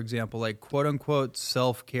self-care, for example, like quote unquote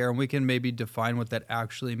self-care, and we can maybe define what that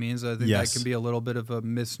actually means. I think that can be a little bit of a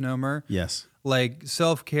misnomer. Yes. Like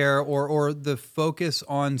self-care or the focus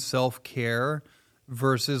on self-care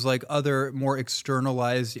versus like other more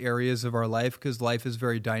externalized areas of our life, because life is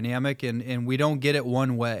very dynamic and we don't get it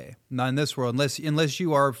one way. Not in this world, unless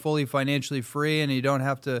you are fully financially free and you don't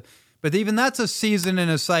have to. But even that's a season and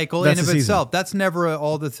a cycle in of itself. That's never an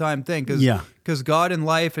all the time thing, because God and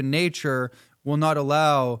life and nature will not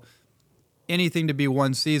allow anything to be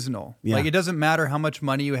one seasonal. Yeah. Like it doesn't matter how much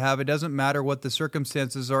money you have. It doesn't matter what the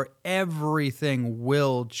circumstances are. Everything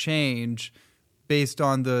will change based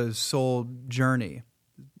on the soul journey.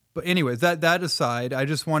 But anyways, that aside, I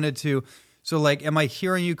just wanted to, so like, am I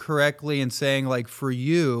hearing you correctly in saying like for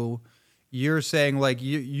you, you're saying like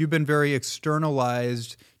you've been very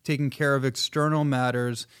externalized, taking care of external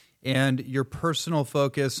matters, and your personal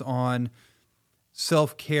focus on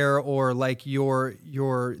self-care or like your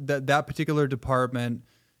that particular department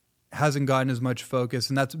hasn't gotten as much focus,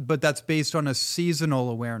 and that's based on a seasonal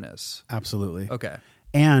awareness. Absolutely. Okay.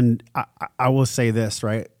 And I will say this,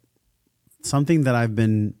 right? Something that I've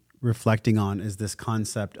been reflecting on is this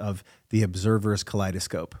concept of the observer's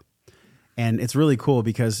kaleidoscope. And it's really cool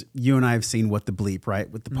because you and I have seen what the bleep,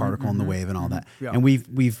 right? With the particle and the wave and all that. Yeah. And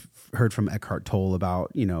we've heard from Eckhart Tolle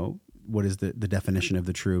about, what is the definition of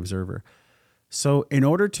the true observer. So in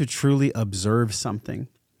order to truly observe something,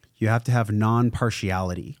 you have to have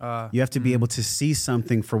non-partiality. You have to be able to see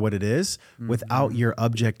something for what it is without your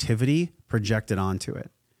objectivity projected onto it.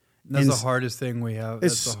 That's the hardest thing we have.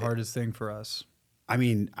 That's the hardest thing for us. I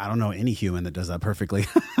mean, I don't know any human that does that perfectly.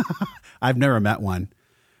 I've never met one.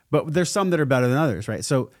 But there's some that are better than others, right?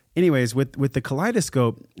 So anyways, with the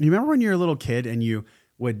kaleidoscope, you remember when you were a little kid and you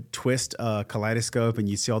would twist a kaleidoscope and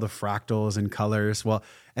you see all the fractals and colors? Well,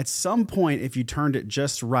 at some point, if you turned it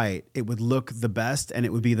just right, it would look the best and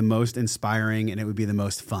it would be the most inspiring and it would be the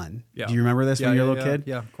most fun. Yeah. Do you remember this when you were a little kid?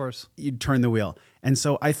 Yeah, of course. You'd turn the wheel. And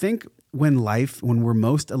so I think when we're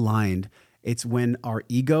most aligned, it's when our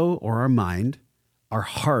ego or our mind, our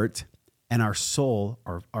heart, and our soul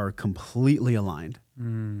are completely aligned.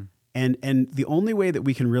 And the only way that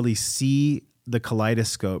we can really see the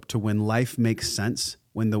kaleidoscope to when life makes sense,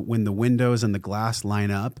 when the windows and the glass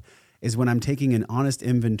line up, is when I'm taking an honest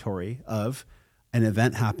inventory of an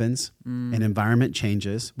event happens, an environment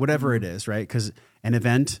changes, whatever it is, right? Because an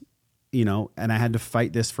event, and I had to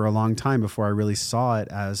fight this for a long time before I really saw it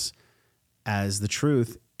as the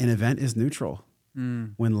truth. An event is neutral.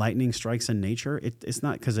 When lightning strikes in nature, it's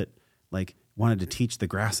not because it like wanted to teach the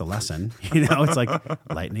grass a lesson. It's like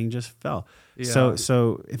lightning just fell. Yeah.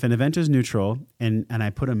 So if an event is neutral and I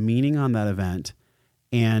put a meaning on that event,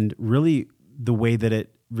 and really the way that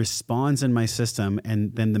it responds in my system,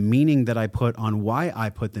 and then the meaning that I put on why I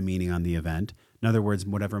put the meaning on the event, in other words,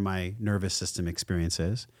 whatever my nervous system experience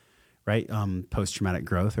is, right? Post-traumatic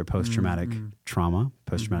growth or post-traumatic trauma,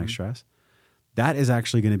 post-traumatic stress. That is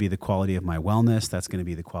actually going to be the quality of my wellness. That's going to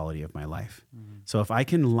be the quality of my life. So if I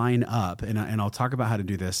can line up, and I'll talk about how to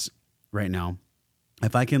do this right now.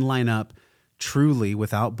 If I can line up truly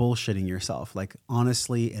without bullshitting yourself, like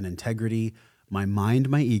honestly and integrity, my mind,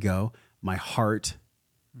 my ego, my heart,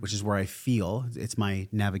 which is where I feel, it's my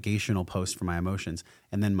navigational post for my emotions,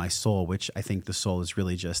 and then my soul, which I think the soul is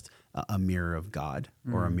really just a mirror of God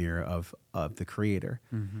or a mirror of the Creator.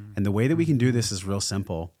 And the way that we can do this is real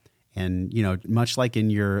simple. And, much like in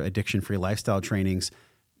your addiction-free lifestyle trainings,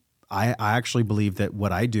 I actually believe that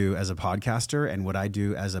what I do as a podcaster and what I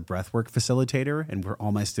do as a breathwork facilitator and for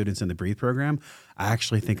all my students in the Breathe program, I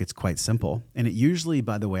actually think it's quite simple. And it usually,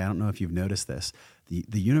 by the way, I don't know if you've noticed this,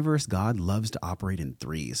 the universe, God loves to operate in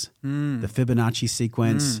threes. The Fibonacci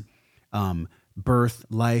sequence, birth,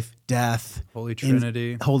 life, death. Holy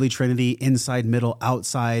Trinity. Holy Trinity, inside, middle,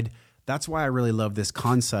 outside. That's why I really love this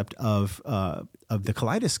concept of the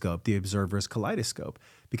kaleidoscope, the observer's kaleidoscope.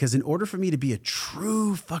 Because in order for me to be a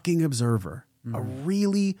true fucking observer, a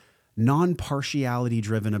really non-partiality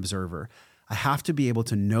driven observer, I have to be able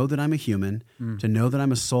to know that I'm a human, to know that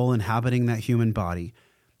I'm a soul inhabiting that human body,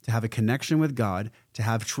 to have a connection with God, to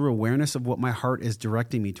have true awareness of what my heart is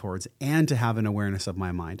directing me towards, and to have an awareness of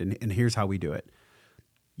my mind. And here's how we do it.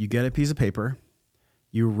 You get a piece of paper,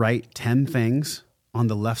 you write 10 things on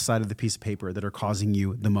the left side of the piece of paper that are causing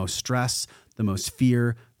you the most stress, the most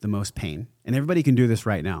fear, the most pain. And everybody can do this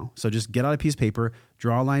right now. So just get out a piece of paper,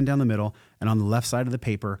 draw a line down the middle, and on the left side of the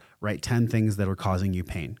paper, write 10 things that are causing you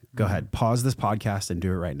pain. Go ahead, pause this podcast and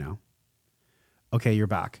do it right now. Okay, you're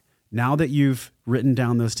back. Now that you've written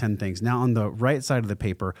down those 10 things, now on the right side of the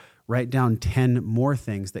paper, write down 10 more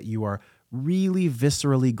things that you are really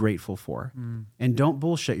viscerally grateful for. And don't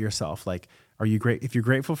bullshit yourself. Like, are you great? If you're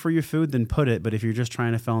grateful for your food, then put it. But if you're just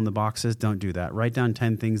trying to fill in the boxes, don't do that. Write down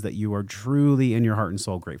 10 things that you are truly in your heart and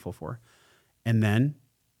soul grateful for. And then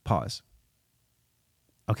pause.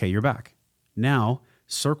 Okay, you're back. Now,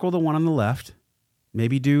 circle the one on the left.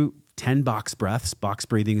 Maybe do 10 box breaths. Box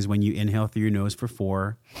breathing is when you inhale through your nose for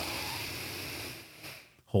 4,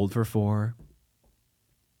 hold for 4,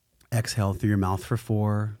 exhale through your mouth for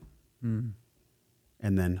 4, and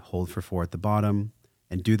then hold for 4 at the bottom.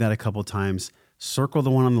 And do that a couple times. Circle the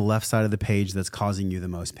one on the left side of the page that's causing you the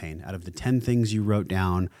most pain. Out of the 10 things you wrote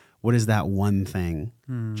down, what is that one thing?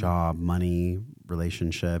 Job, money,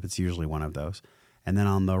 relationship. It's usually one of those. And then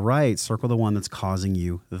on the right, circle the one that's causing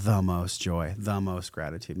you the most joy, the most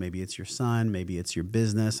gratitude. Maybe it's your son, maybe it's your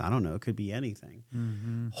business. I don't know. It could be anything.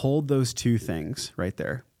 Hold those 2 things right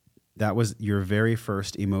there. That was your very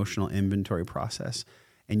first emotional inventory process.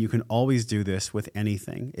 And you can always do this with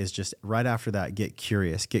anything, is just right after that, get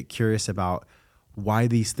curious. Get curious about why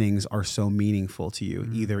these things are so meaningful to you,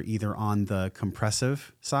 either on the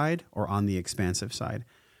compressive side or on the expansive side.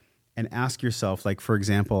 And ask yourself, like, for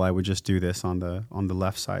example, I would just do this on the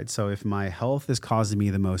left side. So if my health is causing me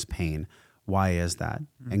the most pain, why is that?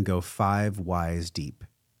 And go 5 whys deep.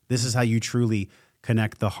 This is how you truly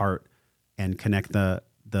connect the heart and connect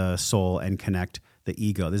the soul and connect the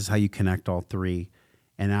ego. This is how you connect all 3.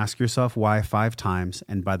 And ask yourself why 5 times.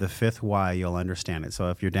 And by the 5th why, you'll understand it.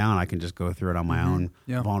 So if you're down, I can just go through it on my own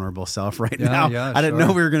vulnerable self right now. Yeah, I didn't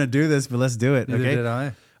know we were going to do this, but let's do it. Neither okay. did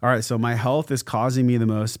I. All right. So my health is causing me the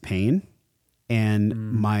most pain.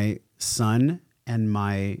 And my son and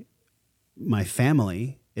my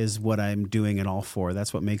family is what I'm doing it all for.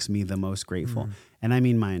 That's what makes me the most grateful. And I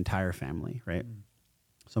mean my entire family, right?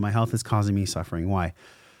 So my health is causing me suffering. Why?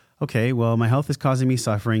 Okay, well, my health is causing me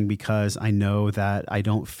suffering because I know that I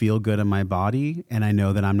don't feel good in my body, and I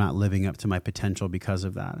know that I'm not living up to my potential because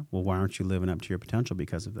of that. Well, why aren't you living up to your potential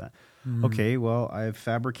because of that? Okay, well, I've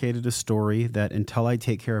fabricated a story that until I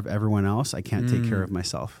take care of everyone else, I can't take care of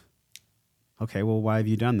myself. Okay, well, why have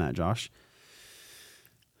you done that, Josh?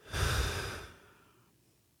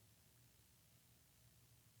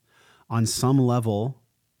 On some level,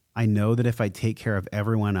 I know that if I take care of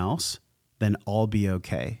everyone else, then I'll be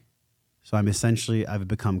okay. So I've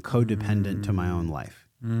become codependent to my own life.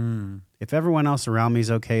 If everyone else around me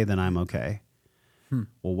is okay, then I'm okay.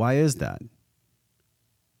 Well, why is that?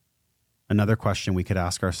 Another question we could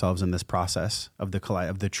ask ourselves in this process of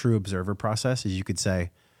the true observer process is, you could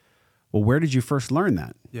say, well, where did you first learn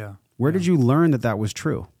that? Yeah. Where did you learn that was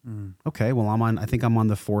true? Okay, well, I think I'm on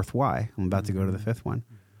the 4th why. I'm about to go to the 5th one.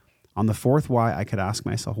 On the 4th why, I could ask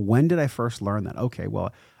myself, when did I first learn that? Okay,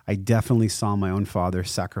 well, I definitely saw my own father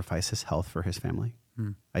sacrifice his health for his family.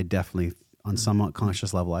 I definitely, on some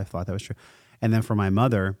unconscious level, I thought that was true. And then for my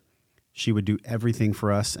mother, she would do everything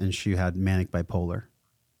for us, and she had manic bipolar.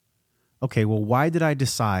 Okay, well, why did I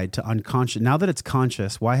decide to now that it's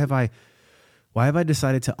conscious, why have I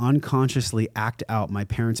decided to unconsciously act out my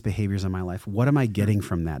parents' behaviors in my life? What am I getting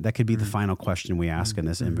from that? That could be the final question we ask in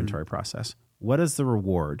this inventory process. What is the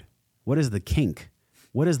reward? What is the kink?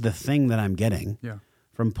 What is the thing that I'm getting?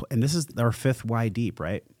 And this is our 5th why deep,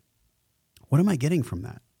 right? What am I getting from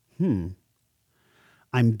that?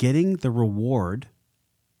 I'm getting the reward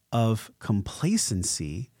of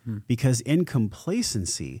complacency, because in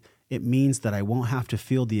complacency, it means that I won't have to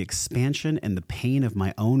feel the expansion and the pain of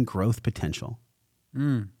my own growth potential.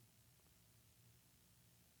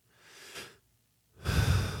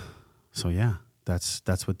 So yeah,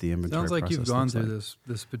 that's what the inventory sounds like process you've gone looks through like.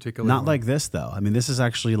 this particular Not one. like this though. I mean, this is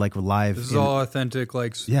actually like live. This is all authentic,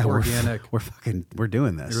 like organic. We're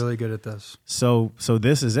doing this. You're really good at this. So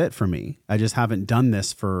this is it for me. I just haven't done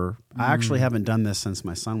this I actually haven't done this since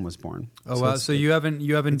my son was born. Oh wow! So you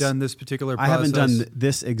haven't done this particular process? I haven't done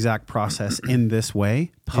this exact process in this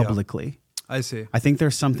way publicly. I see. I think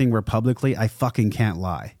there's something where publicly I fucking can't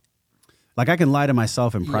lie. Like, I can lie to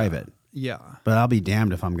myself in private. Yeah. But I'll be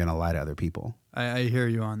damned if I'm going to lie to other people. I hear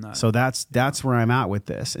you on that. So that's where I'm at with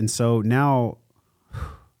this. And so now,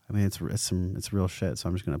 I mean, it's real shit. So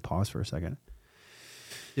I'm just going to pause for a second.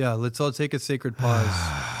 Yeah, let's all take a sacred pause.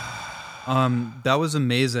 That was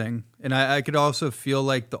amazing. And I could also feel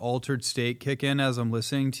like the altered state kick in as I'm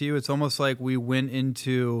listening to you. It's almost like we went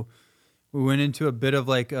into we went into a bit of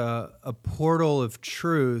like a portal of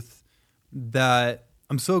truth that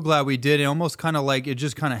I'm so glad we did. It almost kind of like, it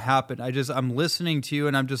just kind of happened. I'm listening to you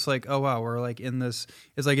and I'm just like, oh wow, we're like in this,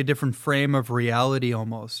 it's like a different frame of reality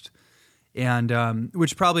almost. And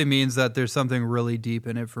which probably means that there's something really deep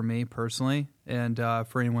in it for me personally. And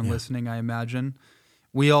for anyone listening, I imagine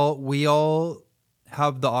we all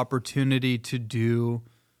have the opportunity to do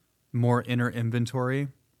more inner inventory.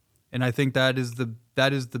 And I think that is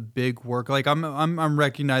the big work. Like I'm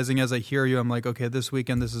recognizing as I hear you, I'm like, okay, this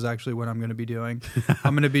weekend, this is actually what I'm going to be doing.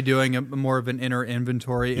 I'm going to be doing more of an inner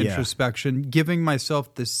inventory, introspection, giving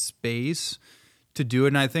myself the space to do it.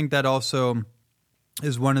 And I think that also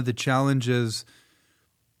is one of the challenges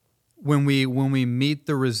when we meet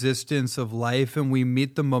the resistance of life and we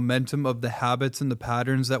meet the momentum of the habits and the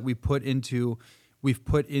patterns that we've put into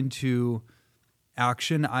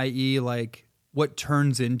action, i.e. like what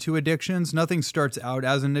turns into addictions. Nothing starts out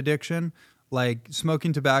as an addiction. Like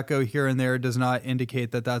smoking tobacco here and there does not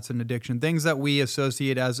indicate that that's an addiction. Things that we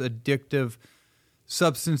associate as addictive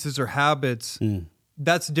substances or habits,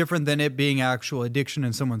 that's different than it being actual addiction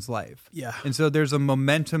in someone's life. Yeah. And so there's a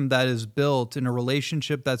momentum that is built in a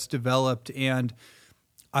relationship that's developed. And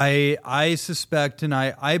I suspect, and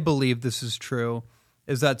I believe this is true,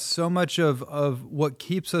 is that so much of what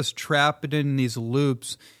keeps us trapped in these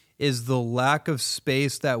loops is the lack of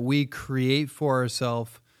space that we create for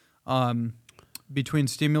ourselves between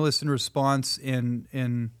stimulus and response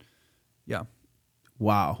in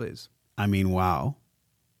Wow. Please. I mean, wow.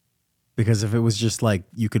 Because if it was just like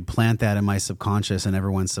you could plant that in my subconscious and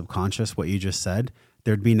everyone's subconscious, what you just said,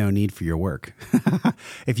 there'd be no need for your work.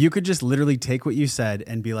 If you could just literally take what you said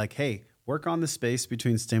and be like, hey, work on the space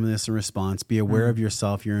between stimulus and response, be aware of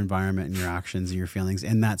yourself, your environment, and your actions and your feelings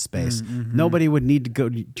in that space. Nobody would need to go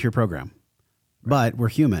to your program. But we're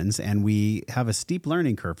humans and we have a steep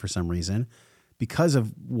learning curve for some reason because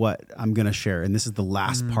of what I'm going to share. And this is the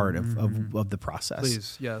last part of the process.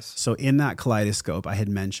 Please, yes. So in that kaleidoscope, I had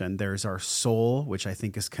mentioned there's our soul, which I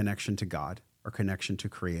think is connection to God or connection to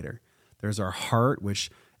Creator. There's our heart, which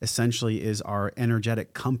essentially is our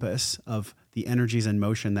energetic compass of the energies and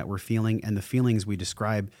motion that we're feeling and the feelings we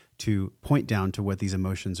describe to point down to what these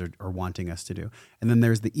emotions are wanting us to do. And then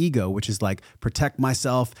there's the ego, which is like protect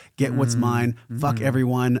myself, get what's mine, fuck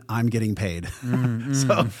everyone, I'm getting paid.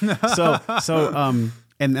 So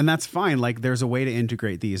and that's fine. Like there's a way to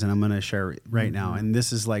integrate these, and I'm going to share it right now. And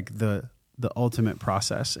this is like the ultimate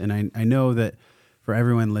process. And I know that for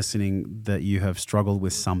everyone listening that you have struggled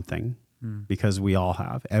with something. Because we all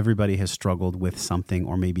have. Everybody has struggled with something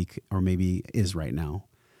or maybe is right now.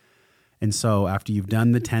 And so after you've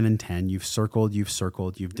done the 10 and 10, you've circled,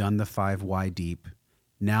 you've done the 5 why deep.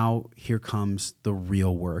 Now here comes the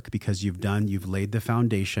real work because you've laid the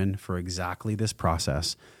foundation for exactly this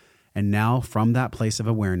process. And now from that place of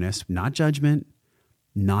awareness, not judgment,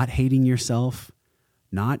 not hating yourself,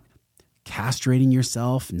 not castrating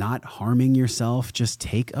yourself, not harming yourself, just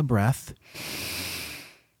take a breath.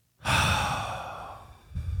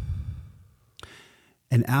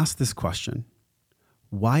 And ask this question: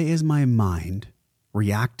 why is my mind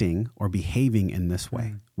reacting or behaving in this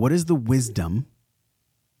way? What is the wisdom?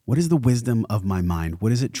 What is the wisdom of my mind?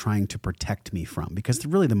 What is it trying to protect me from? Because it's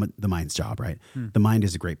really the mind's job, right? The mind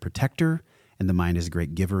is a great protector and the mind is a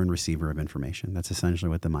great giver and receiver of information. That's essentially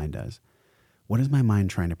what the mind does. What is my mind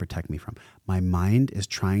trying to protect me from? My mind is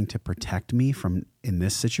trying to protect me from, in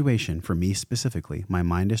this situation, for me specifically, my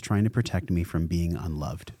mind is trying to protect me from being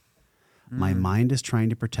unloved. My mind is trying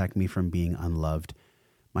to protect me from being unloved.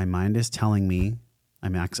 My mind is telling me,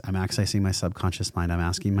 I'm accessing my subconscious mind. I'm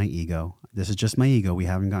asking my ego. This is just my ego. We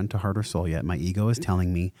haven't gotten to heart or soul yet. My ego is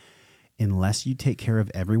telling me, unless you take care of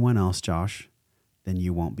everyone else, Josh, then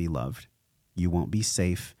you won't be loved. You won't be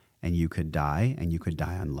safe, and you could die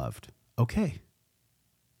unloved. Okay.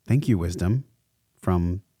 Thank you, wisdom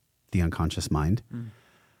from the unconscious mind.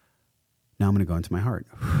 Now I'm going to go into my heart.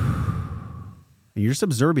 And you're just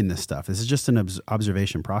observing this stuff. This is just an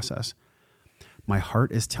observation process. My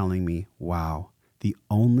heart is telling me, wow, the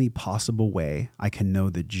only possible way I can know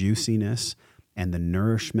the juiciness and the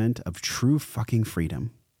nourishment of true fucking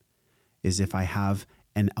freedom is if I have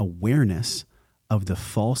an awareness of the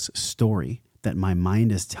false story that my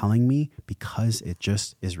mind is telling me because it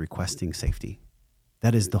just is requesting safety.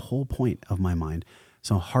 That is the whole point of my mind.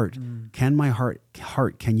 So heart, can my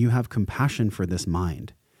heart, can you have compassion for this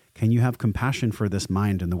mind? Can you have compassion for this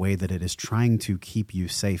mind in the way that it is trying to keep you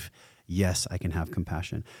safe? Yes, I can have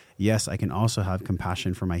compassion. Yes, I can also have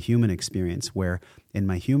compassion for my human experience, where in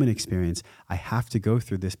my human experience, I have to go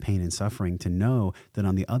through this pain and suffering to know that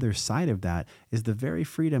on the other side of that is the very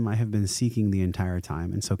freedom I have been seeking the entire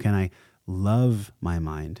time. And so can I love my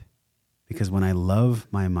mind. Because when I love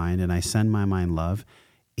my mind and I send my mind love,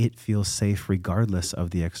 it feels safe regardless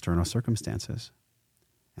of the external circumstances.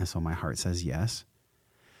 And so my heart says yes.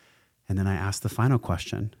 And then I ask the final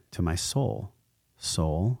question to my soul.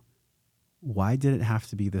 Soul, why did it have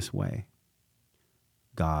to be this way?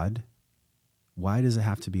 God, why does it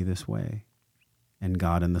have to be this way? And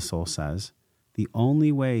God and the soul says, the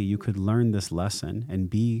only way you could learn this lesson and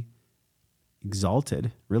be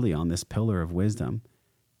exalted, really, on this pillar of wisdom,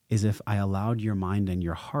 is if I allowed your mind and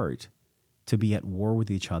your heart to be at war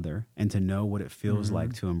with each other and to know what it feels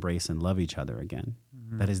like to embrace and love each other again.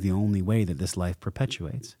 That is the only way that this life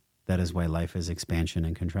perpetuates. That is why life is expansion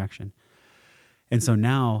and contraction. And so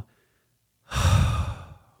now,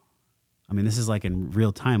 I mean, this is like in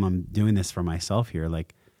real time, I'm doing this for myself here.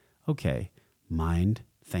 Like, okay, mind,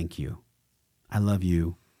 thank you. I love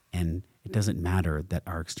you. And it doesn't matter that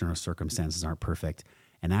our external circumstances aren't perfect.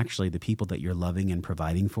 And actually, the people that you're loving and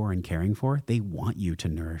providing for and caring for, they want you to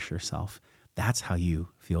nourish yourself. That's how you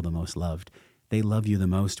feel the most loved. They love you the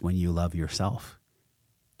most when you love yourself.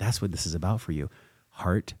 That's what this is about for you.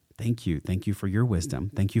 Heart, thank you. Thank you for your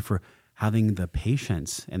wisdom. Thank you for having the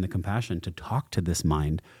patience and the compassion to talk to this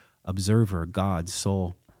mind, observer, God,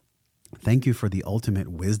 soul. Thank you for the ultimate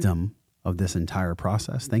wisdom of this entire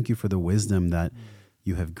process. Thank you for the wisdom that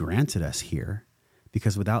you have granted us here.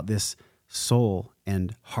 Because without this soul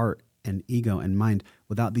and heart and ego and mind,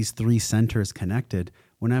 without these three centers connected,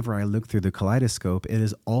 whenever I look through the kaleidoscope, it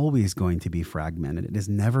is always going to be fragmented. It is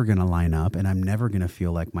never going to line up, and I'm never going to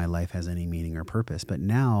feel like my life has any meaning or purpose. But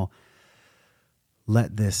now,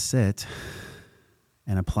 let this sit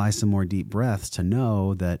and apply some more deep breaths to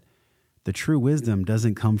know that the true wisdom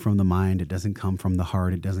doesn't come from the mind, it doesn't come from the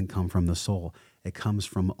heart, it doesn't come from the soul. It comes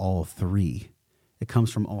from all three. It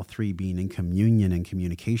comes from all three being in communion and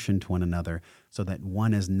communication to one another so that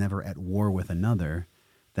one is never at war with another.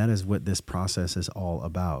 That is what this process is all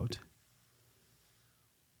about.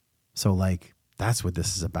 So, like, that's what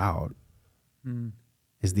this is about,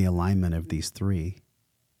 is the alignment of these three.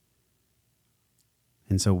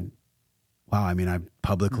 And so, wow, I mean, I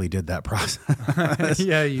publicly did that process.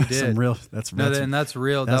 Yeah, you did. That's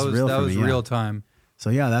real. That was real time. So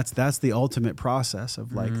yeah, that's the ultimate process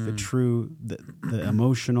of like the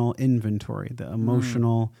emotional inventory, the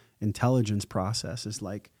emotional intelligence process is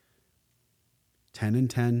like 10 and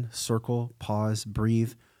 10, circle, pause,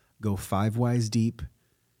 breathe, go 5 wise deep,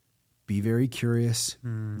 be very curious,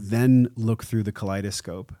 then look through the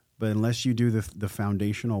kaleidoscope. But unless you do the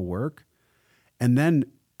foundational work, and then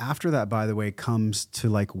after that, by the way, comes to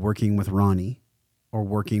like working with Ronnie, or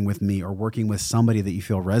working with me, or working with somebody that you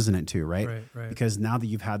feel resonant to, right? Right. Because now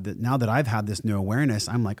that I've had this new awareness,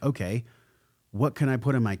 I'm like, okay, what can I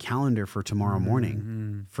put in my calendar for tomorrow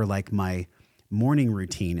morning for like my morning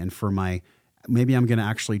routine and for maybe I'm going to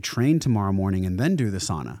actually train tomorrow morning and then do the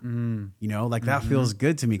sauna. You know, like that feels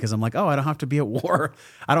good to me because I'm like, oh, I don't have to be at war.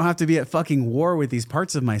 I don't have to be at fucking war with these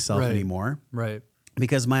parts of myself anymore. Right.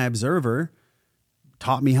 Because my observer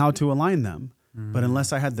taught me how to align them. But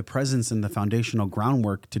unless I had the presence and the foundational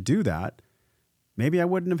groundwork to do that, maybe I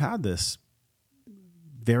wouldn't have had this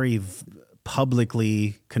very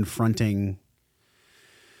publicly confronting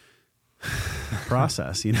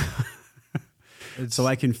process, you know? So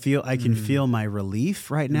I can feel my relief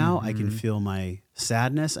right now. I can feel my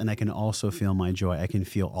sadness, and I can also feel my joy. I can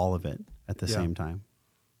feel all of it at the same time.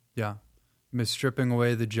 Yeah. Stripping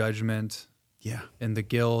away the judgment. Yeah. And the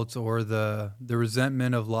guilt or the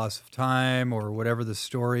resentment of loss of time or whatever the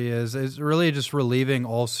story is. It's really just relieving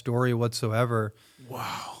all story whatsoever.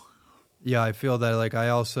 Wow. Yeah, I feel that like I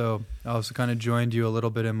also kind of joined you a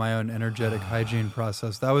little bit in my own energetic hygiene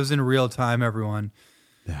process. That was in real time, everyone.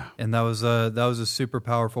 Yeah. And that was a super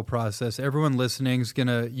powerful process. Everyone listening is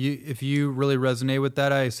if you really resonate with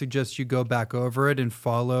that, I suggest you go back over it and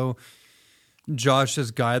follow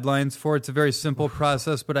Josh's guidelines for it. It's a very simple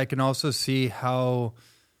process, but I can also see how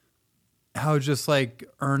just like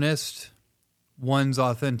earnest one's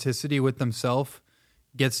authenticity with themselves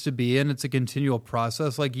gets to be in. It's a continual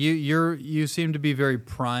process. Like you seem to be very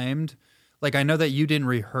primed. Like I know that you didn't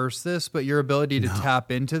rehearse this, but your ability to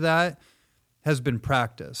tap into that has been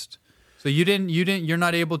practiced. So you're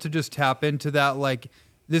not able to just tap into that. Like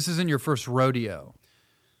this isn't your first rodeo.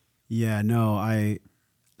 Yeah, no,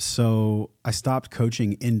 So I stopped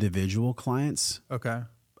coaching individual clients Okay.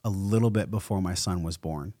 a little bit before my son was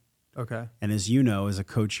born. Okay. And as you know, as a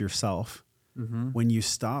coach yourself, when you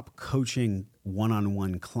stop coaching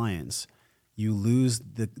one-on-one clients, you lose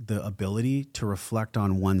the ability to reflect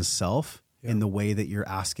on oneself in the way that you're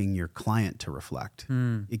asking your client to reflect.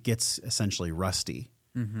 It gets essentially rusty.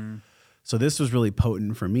 So this was really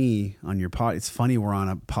potent for me on your pod. It's funny, we're on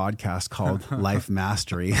a podcast called Life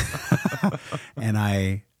Mastery. And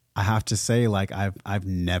I have to say, like, I've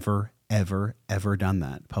never, ever, ever done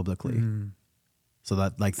that publicly. So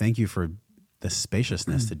that, like, thank you for the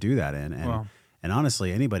spaciousness to do that in. And, Wow. and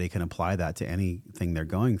honestly, anybody can apply that to anything they're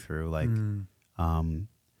going through. Like,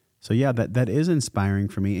 so yeah, that is inspiring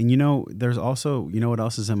for me. And, you know, there's also, you know, what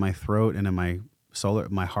else is in my throat and in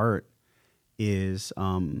my heart is,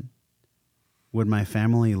 would my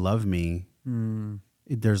family love me?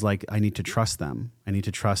 There's like, I need to trust them. I need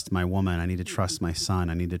to trust my woman. I need to trust my son.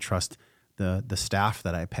 I need to trust the staff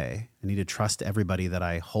that I pay. I need to trust everybody that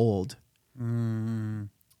I hold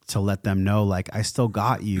to let them know, like, I still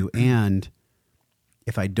got you. And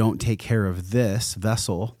if I don't take care of this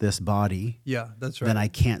vessel, this body, Yeah, that's right. then I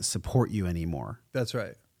can't support you anymore. That's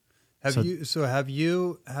right. Have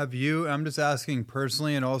you, I'm just asking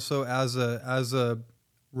personally, and also as a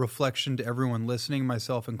reflection to everyone listening,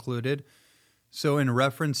 myself included. So in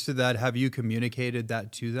reference to that, have you communicated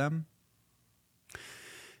that to them?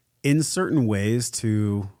 In certain ways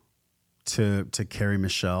to carry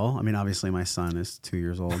Michelle. I mean, obviously my son is 2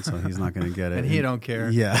 years old, so he's not going to get it. And he don't care.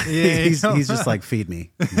 Yeah. He's just like, feed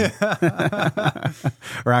me.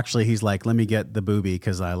 Or actually he's like, let me get the booby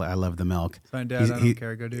because I love the milk. Fine, Dad, I don't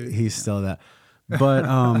care. Go do it. He's still that.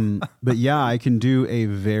 But yeah, I can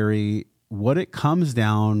do what it comes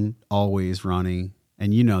down always, Ronnie,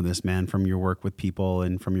 and you know this, man, from your work with people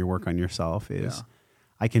and from your work on yourself, is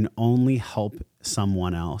I can only help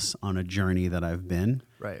someone else on a journey that I've been,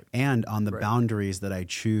 right, and on the boundaries that I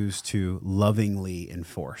choose to lovingly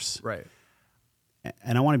enforce. Right.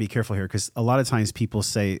 And I want to be careful here because a lot of times people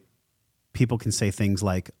can say things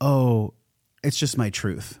like, oh, it's just my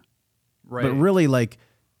truth. Right. But really, like,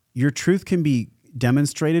 your truth can be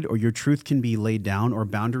demonstrated, or your truth can be laid down, or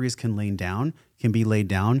boundaries can be laid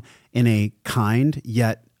down in a kind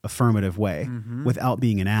yet affirmative way without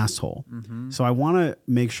being an asshole. So I want to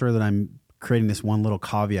make sure that I'm creating this one little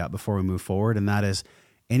caveat before we move forward, and that is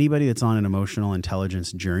anybody that's on an emotional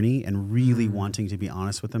intelligence journey and really wanting to be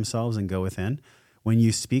honest with themselves and go within, when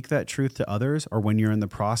you speak that truth to others, or when you're in the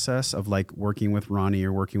process of like working with Ronnie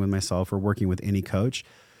or working with myself or working with any coach,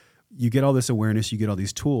 you get all this awareness, you get all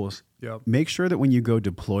these tools. Yep. Make sure that when you go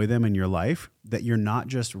deploy them in your life, that you're not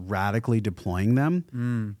just radically deploying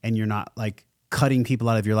them and you're not like cutting people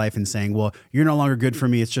out of your life and saying, well, you're no longer good for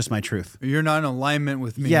me. It's just my truth. You're not in alignment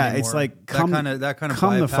with me Yeah, anymore. it's like, that kind of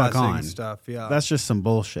come the fuck bypassing on. stuff. Yeah. That's just some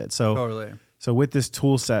bullshit. So Totally. So with this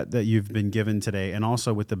tool set that you've been given today, and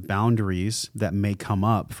also with the boundaries that may come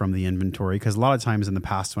up from the inventory, because a lot of times in the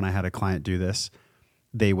past when I had a client do this,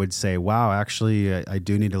 they would say, wow, actually, I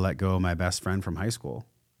do need to let go of my best friend from high school.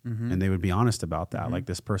 And they would be honest about that. Like,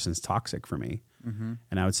 this person's toxic for me.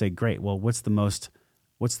 And I would say, great. Well, what's the most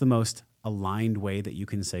aligned way that you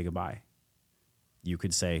can say goodbye? You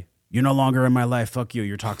could say, you're no longer in my life. Fuck you.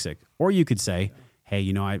 You're toxic. Or you could say, hey,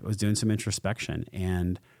 you know, I was doing some introspection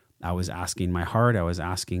and I was asking my heart, I was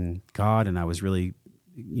asking God, and I was really,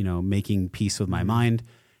 you know, making peace with my mind.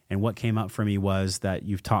 And what came up for me was that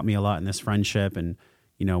you've taught me a lot in this friendship, and,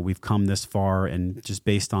 you know, we've come this far, and just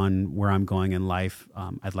based on where I'm going in life,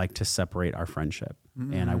 I'd like to separate our friendship.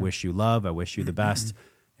 And I wish you love, I wish you the best,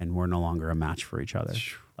 and we're no longer a match for each other.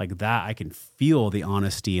 Like that, I can feel the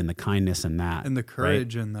honesty and the kindness in that. And the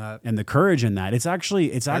courage right? in that. And the courage in that.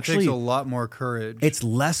 That takes a lot more courage. It's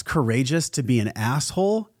less courageous to be an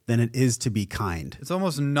asshole than it is to be kind. It's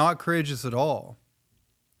almost not courageous at all.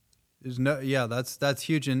 That's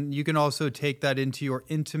huge. And you can also take that into your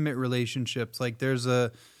intimate relationships. Like there's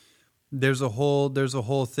a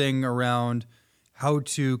whole thing around how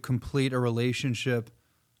to complete a relationship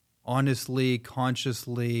honestly,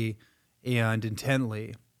 consciously, and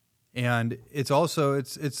intently. And it's also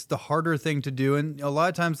it's the harder thing to do, and a lot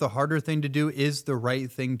of times the harder thing to do is the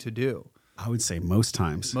right thing to do. I would say most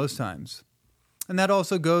times. And that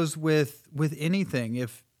also goes with anything.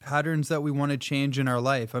 If patterns that we want to change in our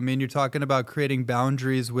life. I mean, you're talking about creating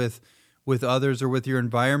boundaries with others or with your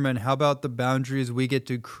environment. How about the boundaries we get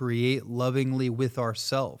to create lovingly with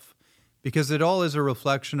ourselves? Because it all is a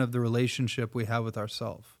reflection of the relationship we have with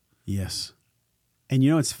ourselves. Yes. And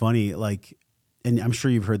you know, it's funny, like, and I'm sure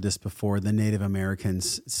you've heard this before, the Native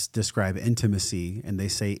Americans describe intimacy and they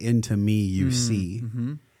say, into me you see.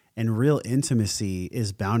 And real intimacy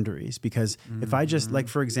is boundaries, because if I just, like,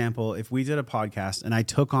 for example, if we did a podcast and I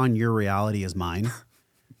took on your reality as mine,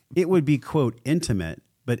 it would be, quote, intimate,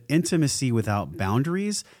 but intimacy without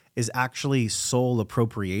boundaries is actually soul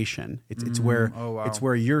appropriation. It's where it's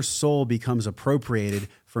where your soul becomes appropriated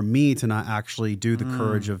for me to not actually do the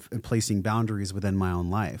courage of placing boundaries within my own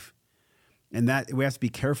life. And that we have to be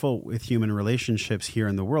careful with human relationships here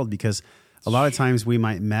in the world, because a lot of times we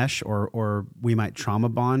might mesh or we might trauma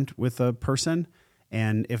bond with a person.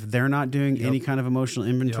 And if they're not doing any kind of emotional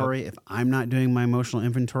inventory, if I'm not doing my emotional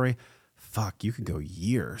inventory, fuck, you could go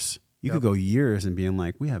years. You could go years and being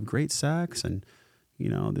like, we have great sex and, you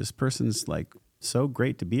know, this person's like so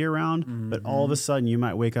great to be around. But all of a sudden you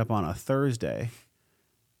might wake up on a Thursday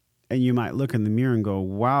and you might look in the mirror and go,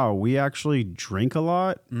 wow, we actually drink a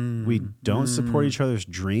lot. We don't support each other's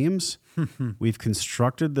dreams. We've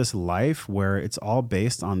constructed this life where it's all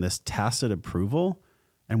based on this tacit approval.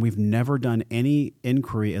 And we've never done any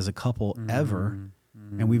inquiry as a couple ever.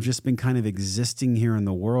 And we've just been kind of existing here in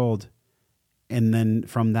the world. And then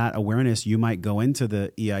from that awareness, you might go into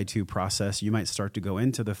the EI2 process. You might start to go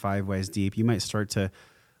into the 5 Ways Deep. You might start to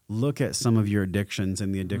look at some of your addictions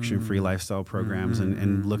and the addiction-free lifestyle programs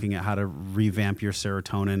and looking at how to revamp your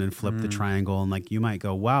serotonin and flip the triangle. And like, you might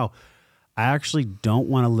go, wow, I actually don't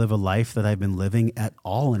want to live a life that I've been living at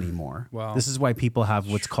all anymore. Wow. This is why people have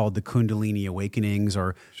what's called the Kundalini awakenings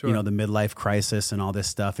or, you know, the midlife crisis and all this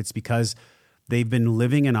stuff. It's because they've been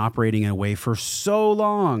living and operating in a way for so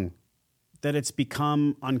long that it's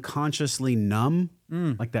become unconsciously numb,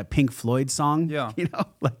 like that Pink Floyd song, you know,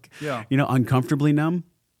 like, you know, uncomfortably numb.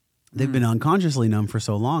 They've been unconsciously numb for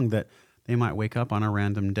so long that they might wake up on a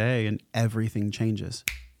random day and everything changes.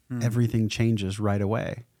 Everything changes right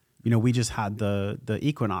away. You know, we just had the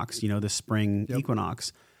equinox, you know, the spring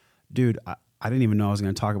equinox. Dude, I didn't even know I was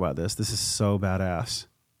going to talk about this. This is so badass.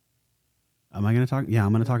 Am I going to talk? Yeah,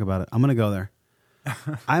 I'm going to talk about it. I'm going to go there.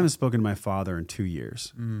 I haven't spoken to my father in 2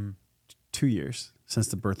 years. 2 years since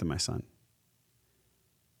the birth of my son.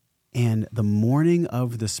 And the morning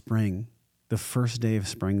of the spring, the first day of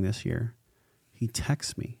spring this year, he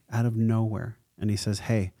texts me out of nowhere. And he says,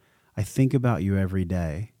 hey, I think about you every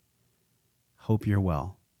day. Hope you're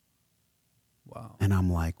well. Wow. And I'm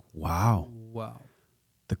like, wow. Wow.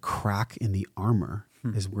 The crack in the armor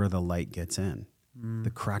is where the light gets in.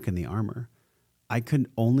 The crack in the armor. I could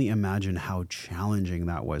only imagine how challenging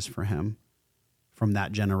that was for him from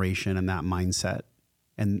that generation and that mindset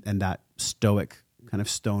and that stoic kind of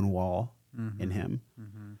stone wall in him.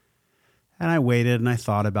 And I waited and I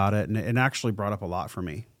thought about it, and it actually brought up a lot for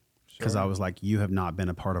me. Because I was like, you have not been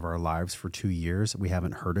a part of our lives for 2 years. We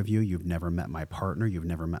haven't heard of you. You've never met my partner. You've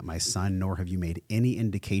never met my son, nor have you made any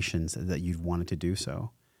indications that you've wanted to do so.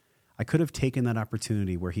 I could have taken that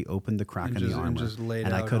opportunity where he opened the crack in the armor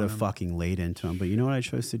and I could have fucking laid into him. But you know what I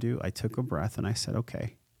chose to do? I took a breath and I said,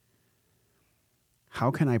 okay, how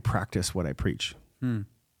can I practice what I preach?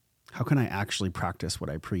 How can I actually practice what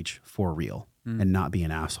I preach for real and not be an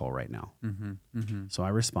asshole right now? So I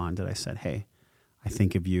responded. I said, hey, I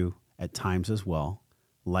think of you at times as well.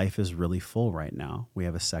 Life is really full right now. We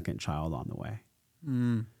have a second child on the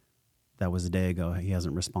way. That was a day ago. He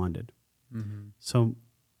hasn't responded. So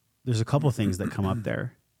there's a couple things that come up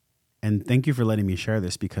there. And thank you for letting me share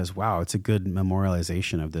this because, wow, it's a good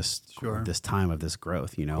memorialization of this, this time of this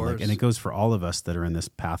growth, you know, like, and it goes for all of us that are in this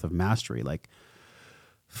path of mastery. Like,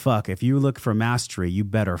 fuck, if you look for mastery, you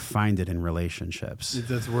better find it in relationships.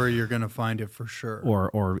 That's where you're going to find it for sure.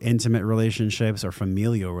 Or intimate relationships or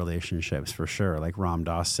familial relationships for sure. Like Ram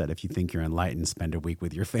Dass said, if you think you're enlightened, spend a week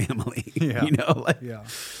with your family. You know? Like,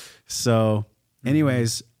 so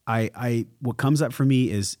anyways, I what comes up for me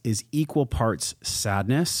is equal parts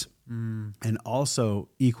sadness and also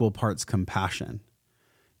equal parts compassion.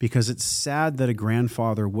 Because it's sad that a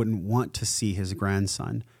grandfather wouldn't want to see his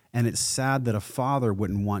grandson. And it's sad that a father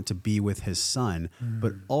wouldn't want to be with his son.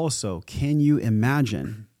 But also, can you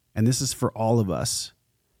imagine, and this is for all of us,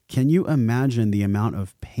 can you imagine the amount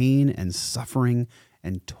of pain and suffering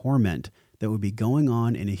and torment that would be going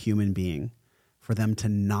on in a human being for them to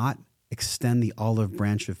not extend the olive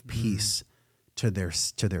branch of peace to their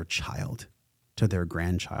child, to their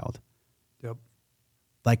grandchild? Yep.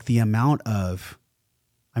 Like the amount of,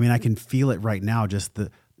 I mean, I can feel it right now, just the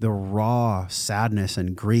raw sadness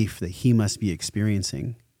and grief that he must be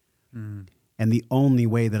experiencing. And the only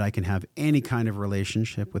way that I can have any kind of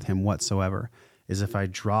relationship with him whatsoever is if I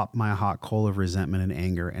drop my hot coal of resentment and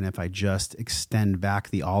anger, and if I just extend back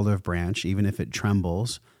the olive branch, even if it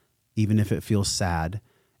trembles, even if it feels sad,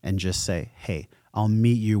 and just say, hey, I'll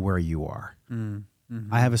meet you where you are.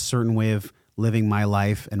 I have a certain way of living my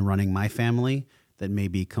life and running my family that may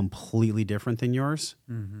be completely different than yours.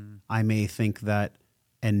 I may think that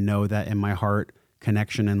and know that in my heart,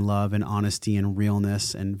 connection and love and honesty and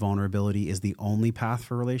realness and vulnerability is the only path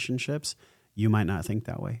for relationships. You might not think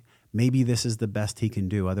that way. Maybe this is the best he can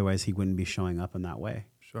do. Otherwise, he wouldn't be showing up in that way.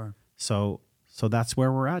 Sure. So that's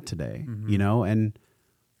where we're at today, you know, and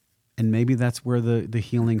And maybe that's where the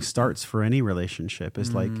healing starts for any relationship,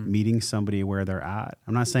 is like meeting somebody where they're at.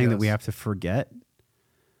 I'm not saying that we have to forget.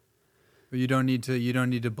 But you don't need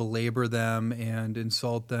to belabor them and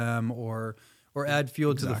insult them or add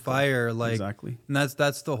fuel to the fire. Like, exactly. And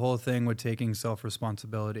that's the whole thing with taking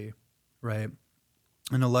self-responsibility, right?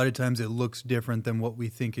 And a lot of times it looks different than what we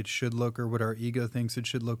think it should look or what our ego thinks it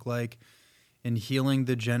should look like. And healing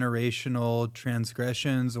the generational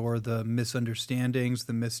transgressions or the misunderstandings,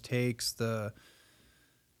 the mistakes, the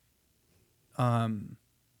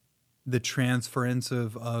transference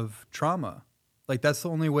of trauma. Like, that's the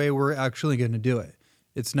only way we're actually going to do it.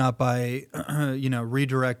 It's not by,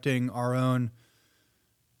 redirecting our own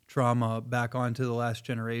trauma back onto the last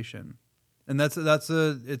generation. And it's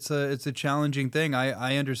a challenging thing.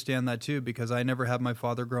 I understand that too, because I never had my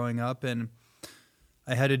father growing up, and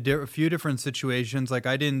I had a few different situations. Like,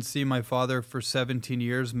 I didn't see my father for 17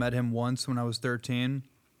 years, met him once when I was 13,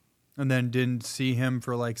 and then didn't see him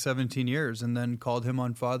for like 17 years, and then called him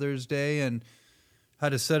on Father's Day and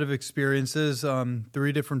had a set of experiences,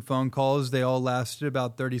 3 different phone calls. They all lasted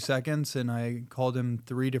about 30 seconds, and I called him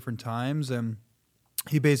 3 different times, and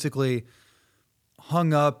he basically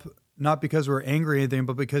hung up, not because we were angry or anything,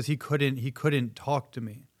 but because he couldn't talk to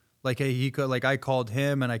me. Like, I called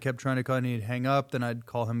him and I kept trying to call, and he'd hang up. Then I'd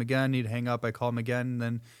call him again. He'd hang up. I call him again, and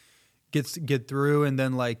then get through. And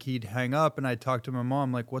then like he'd hang up, and I'd talk to my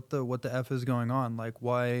mom, like, what the F is going on? Like,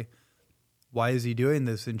 why is he doing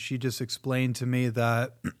this? And she just explained to me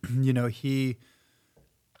that,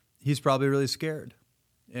 he's probably really scared,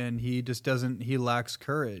 and he lacks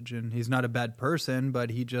courage, and he's not a bad person,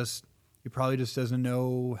 but he probably just doesn't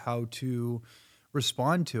know how to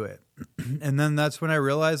respond to it. And then that's when I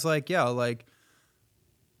realized,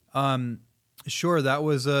 sure, that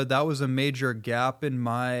was a major gap in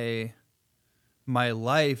my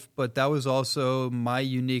life, but that was also my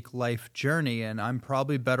unique life journey, and I'm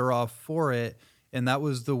probably better off for it. And that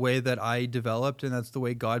was the way that I developed, and that's the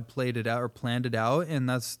way God played it out or planned it out, and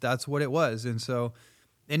that's what it was. And so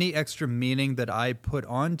any extra meaning that I put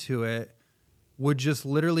onto it would just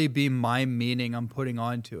literally be my meaning I'm putting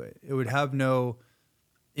onto it. It would have no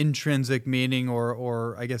intrinsic meaning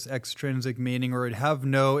or I guess extrinsic meaning, or it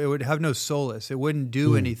would have no solace. It wouldn't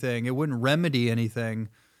do anything. It wouldn't remedy anything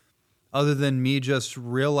other than me just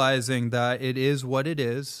realizing that it is what it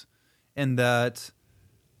is, and that,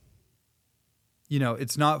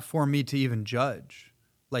 it's not for me to even judge.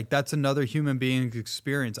 Like, that's another human being's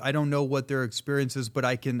experience. I don't know what their experience is, but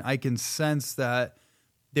I can sense that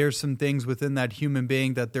there's some things within that human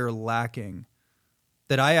being that they're lacking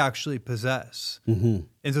that I actually possess. Mm-hmm.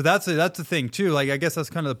 And so that's the thing too. Like, I guess that's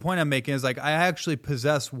kind of the point I'm making, is like, I actually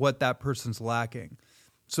possess what that person's lacking.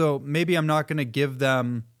 So maybe I'm not going to give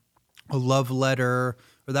them a love letter,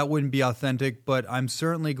 or that wouldn't be authentic, but I'm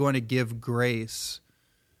certainly going to give grace,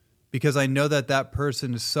 because I know that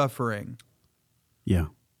person is suffering. Yeah.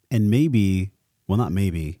 And maybe, well, not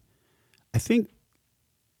maybe, I think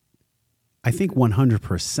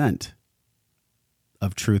 100%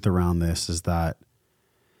 of truth around this is that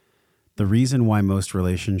the reason why most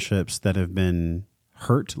relationships that have been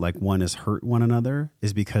hurt, like one has hurt one another,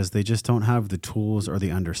 is because they just don't have the tools or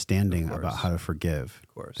the understanding about how to forgive.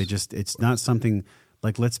 Of course. It's not something,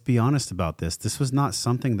 like, let's be honest about this. This was not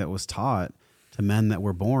something that was taught to men that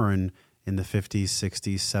were born in the 50s,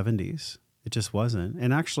 60s, 70s. It just wasn't.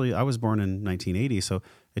 And actually, I was born in 1980, so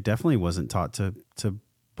it definitely wasn't taught to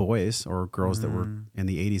boys or girls that were in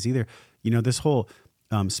the 80s either. This whole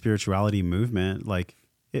spirituality movement, like,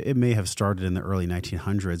 it may have started in the early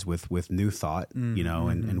 1900s with New Thought,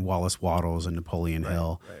 and Wallace Wattles and Napoleon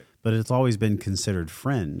Hill, but it's always been considered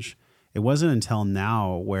fringe. It wasn't until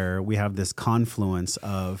now where we have this confluence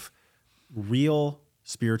of real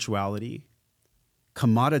spirituality,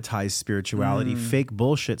 commoditized spirituality, fake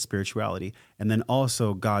bullshit spirituality, and then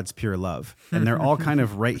also God's pure love. And they're all kind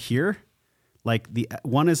of right here. Like, the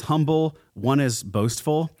one is humble, one is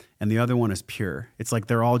boastful, and the other one is pure. It's like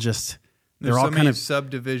they're all just... There's all so kind of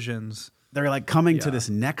subdivisions. They're like coming to this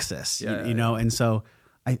nexus, you know? And so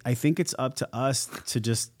I think it's up to us to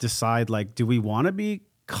just decide, like, do we want to be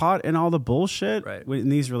caught in all the bullshit in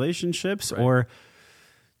these relationships? Or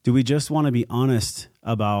do we just want to be honest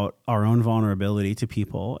about our own vulnerability to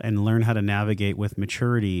people and learn how to navigate with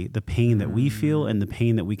maturity the pain that we feel and the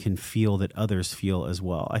pain that we can feel that others feel as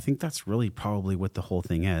well? I think that's really probably what the whole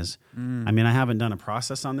thing is. I mean, I haven't done a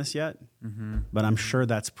process on this yet, but I'm sure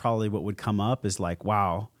that's probably what would come up, is like,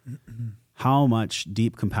 wow, how much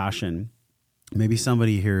deep compassion. Maybe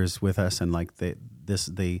somebody here is with us and like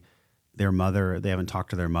their mother, they haven't talked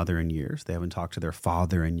to their mother in years. They haven't talked to their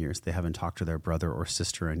father in years. They haven't talked to their brother or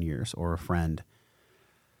sister in years, or a friend.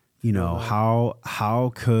 You know,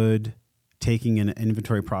 how could taking an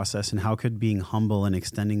inventory process and how could being humble and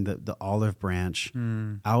extending the olive branch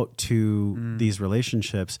out to these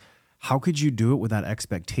relationships, how could you do it without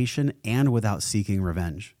expectation and without seeking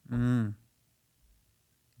revenge? Yeah.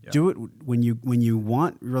 Do it when you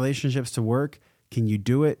want relationships to work. Can you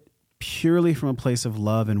do it purely from a place of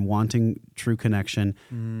love and wanting true connection,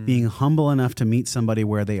 being humble enough to meet somebody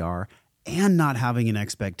where they are and not having an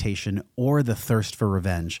expectation or the thirst for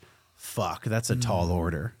revenge? Fuck, that's a tall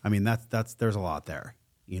order. I mean, that's there's a lot there,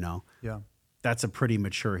 you know? Yeah. That's a pretty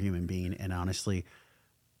mature human being. And honestly,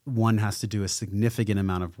 one has to do a significant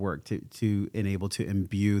amount of work to enable to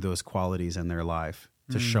imbue those qualities in their life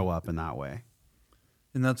to show up in that way.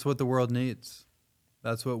 And that's what the world needs.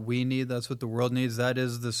 That's what we need. That's what the world needs. That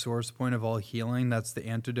is the source point of all healing. That's the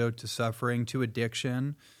antidote to suffering, to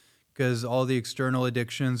addiction, because all the external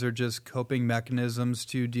addictions are just coping mechanisms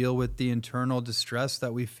to deal with the internal distress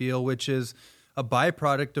that we feel, which is a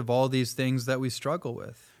byproduct of all these things that we struggle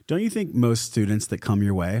with. Don't you think most students that come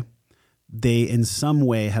your way, they in some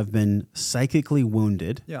way have been psychically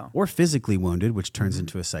wounded or physically wounded, which turns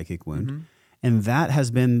into a psychic wound? And that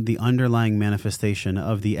has been the underlying manifestation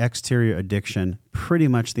of the exterior addiction pretty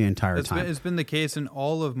much the entire time. It's been the case in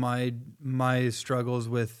all of my struggles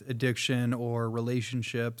with addiction or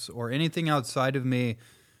relationships or anything outside of me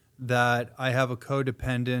that I have a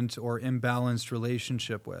codependent or imbalanced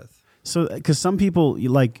relationship with. So, because some people,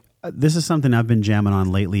 like, this is something I've been jamming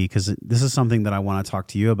on lately because this is something that I want to talk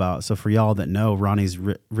to you about. So for y'all that know, Ronnie's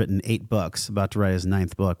written 8 books, about to write his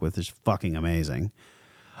 9th book, which is fucking amazing.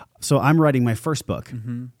 So I'm writing my first book,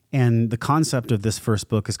 and the concept of this first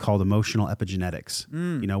book is called Emotional Epigenetics.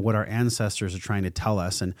 You know, what our ancestors are trying to tell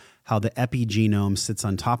us and how the epigenome sits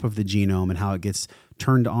on top of the genome and how it gets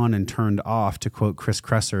turned on and turned off. To quote Chris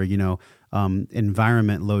Kresser, you know,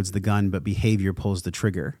 environment loads the gun, but behavior pulls the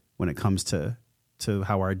trigger when it comes to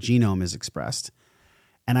how our genome is expressed.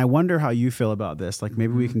 And I wonder how you feel about this. Like,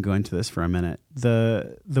 maybe we can go into this for a minute.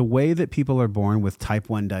 The way that people are born with type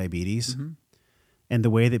 1 diabetes and the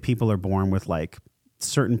way that people are born with like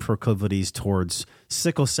certain proclivities towards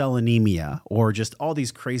sickle cell anemia or just all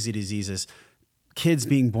these crazy diseases, kids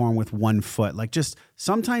being born with 1 foot, like just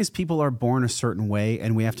sometimes people are born a certain way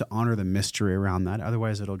and we have to honor the mystery around that.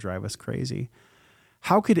 Otherwise it'll drive us crazy.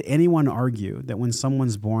 How could anyone argue that when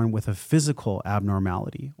someone's born with a physical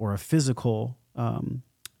abnormality or a physical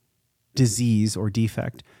disease or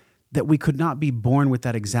defect, that we could not be born with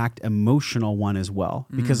that exact emotional one as well?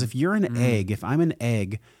 Because if you're an egg, if I'm an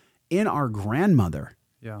egg in our grandmother,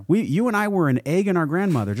 you and I were an egg in our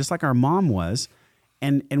grandmother, just like our mom was,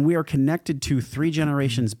 and we are connected to 3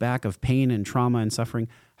 generations back of pain and trauma and suffering.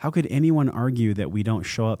 How could anyone argue that we don't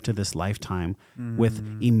show up to this lifetime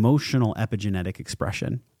with emotional epigenetic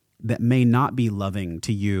expression that may not be loving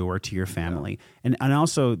to you or to your family? And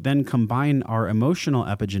also then combine our emotional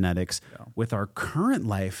epigenetics with our current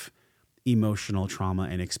life emotional trauma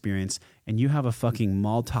and experience, and you have a fucking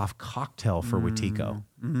Molotov cocktail for Wetiko.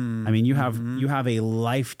 I mean, you have a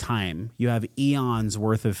lifetime, you have eons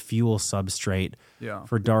worth of fuel substrate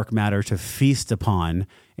for dark matter to feast upon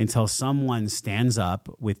until someone stands up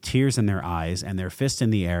with tears in their eyes and their fist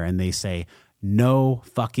in the air and they say, no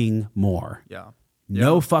fucking more.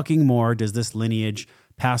 No fucking more does this lineage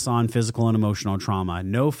pass on physical and emotional trauma.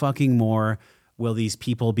 No fucking more will these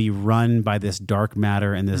people be run by this dark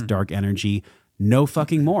matter and this dark energy. No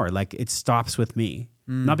fucking more. Like, it stops with me.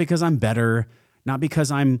 Not because I'm better, not because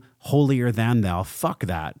I'm holier than thou. Fuck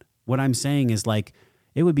that. What I'm saying is, like,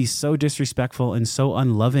 it would be so disrespectful and so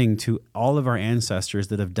unloving to all of our ancestors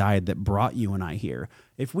that have died that brought you and I here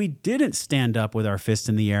if we didn't stand up with our fist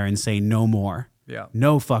in the air and say no more.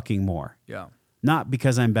 No fucking more. Not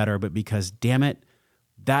because I'm better, but because, damn it,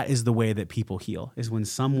 that is the way that people heal, is when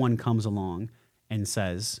someone comes along and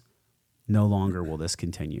says, no longer will this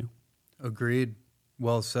continue. Agreed.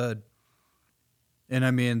 Well said. And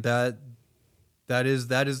I mean, that is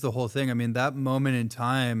the whole thing. I mean, that moment in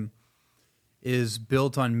time is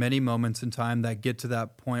built on many moments in time that get to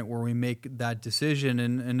that point where we make that decision,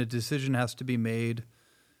 and a decision has to be made.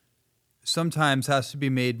 Sometimes has to be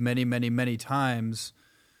made many, many, many times.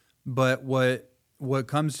 But what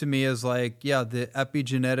comes to me is like, the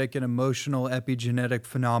epigenetic and emotional epigenetic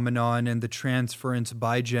phenomenon and the transference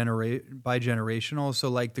bi-generational. So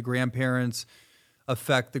like the grandparents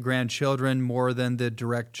affect the grandchildren more than the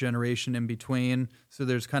direct generation in between. So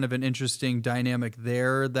there's kind of an interesting dynamic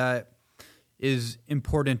there that is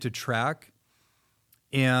important to track.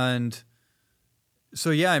 And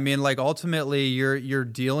so, I mean, like, ultimately you're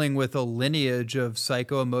dealing with a lineage of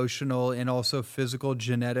psycho-emotional and also physical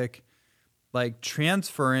genetic like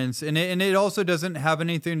transference, and it also doesn't have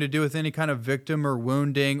anything to do with any kind of victim or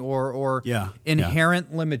wounding or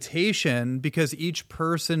inherent limitation, because each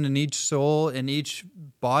person and each soul and each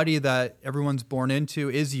body that everyone's born into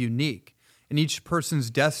is unique, and each person's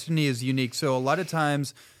destiny is unique. So a lot of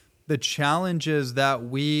times the challenges that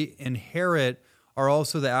we inherit are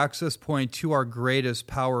also the access point to our greatest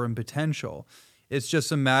power and potential. It's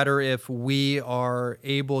just a matter if we are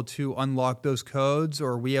able to unlock those codes,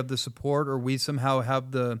 or we have the support, or we somehow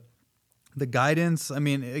have the guidance. I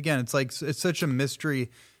mean, again, it's such a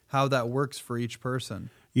mystery how that works for each person.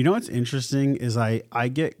 You know what's interesting is I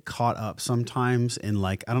get caught up sometimes in,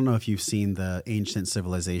 like, I don't know if you've seen the Ancient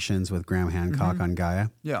Civilizations with Graham Hancock on Gaia.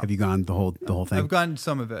 Yeah. Have you gone the whole thing? I've gotten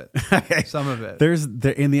some of it. Okay. Some of it.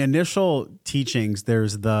 In the initial teachings,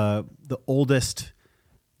 there's the oldest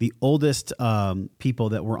people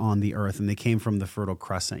that were on the earth, and they came from the Fertile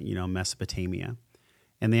Crescent, Mesopotamia.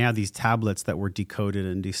 And they had these tablets that were decoded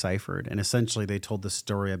and deciphered. And essentially they told the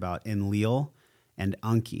story about Enlil and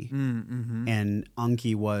Anki. Mm-hmm. And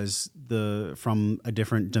Anki was from a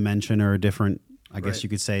different dimension, or a different, I guess you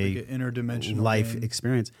could say, like an interdimensional life being.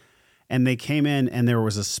 experience. And they came in, and there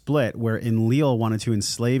was a split where Enlil wanted to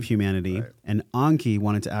enslave humanity, and Anki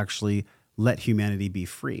wanted to actually let humanity be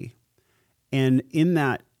free. And in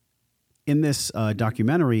this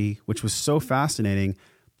documentary, which was so fascinating,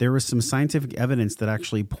 there was some scientific evidence that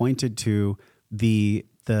actually pointed to the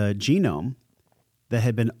genome that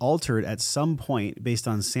had been altered at some point based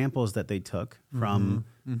on samples that they took from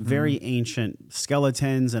very ancient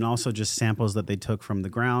skeletons, and also just samples that they took from the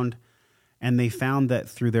ground. And they found that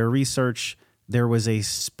through their research, there was a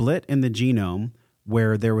split in the genome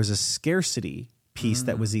where there was a scarcity piece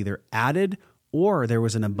that was either added, or there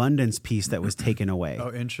was an abundance piece that was taken away.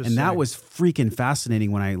 Oh, interesting. And that was freaking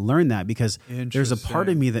fascinating when I learned that, because there's a part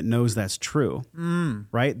of me that knows that's true,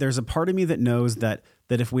 right? There's a part of me that knows that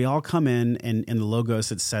if we all come in the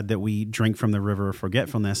Logos, it said that we drink from the river of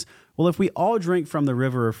forgetfulness. Well, if we all drink from the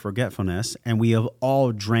river of forgetfulness, and we have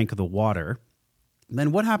all drank the water,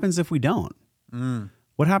 then what happens if we don't?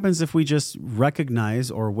 What happens if we just recognize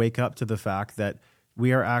or wake up to the fact that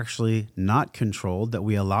we are actually not controlled, that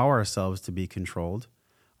we allow ourselves to be controlled?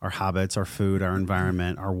 Our habits, our food, our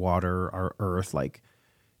environment, our water, our earth, like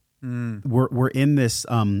we're in this,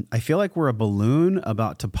 I feel like we're a balloon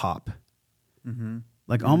about to pop.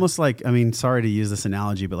 Like almost like, I mean, sorry to use this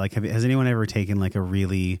analogy, but like, has anyone ever taken like a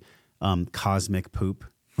really cosmic poop?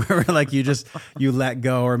 Where like you let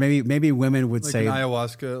go, or maybe women would like say an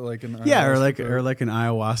ayahuasca, or like an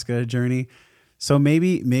ayahuasca journey. So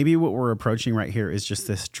maybe what we're approaching right here is just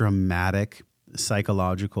this dramatic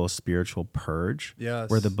psychological spiritual purge,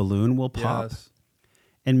 where the balloon will pop,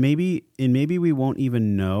 and maybe we won't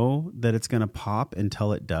even know that it's going to pop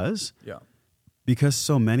until it does. Yeah, because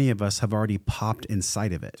so many of us have already popped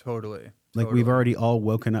inside of it. Totally. We've already all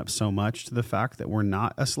woken up so much to the fact that we're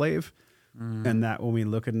not a slave. And that when we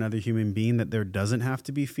look at another human being, that there doesn't have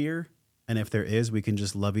to be fear. And if there is, we can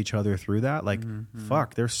just love each other through that. Like,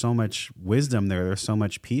 fuck, there's so much wisdom there. There's so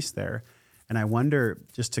much peace there. And I wonder,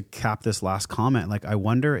 just to cap this last comment, like, I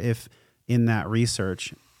wonder if in that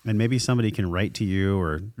research, and maybe somebody can write to you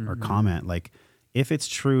or comment, like, if it's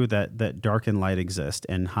true that dark and light exist,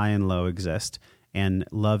 and high and low exist, and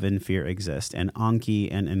love and fear exist, and Anki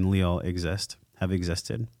and Enlil have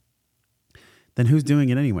existed, then who's doing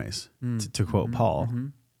it anyways, to quote Paul,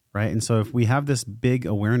 right? And so if we have this big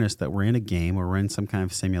awareness that we're in a game, or we're in some kind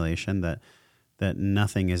of simulation, that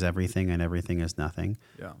nothing is everything and everything is nothing,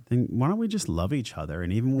 then why don't we just love each other?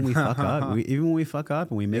 And even when we fuck up,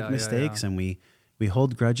 and we make mistakes, and we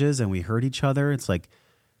hold grudges, and we hurt each other, it's like,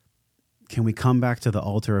 can we come back to the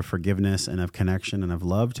altar of forgiveness and of connection and of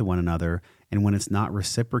love to one another? And when it's not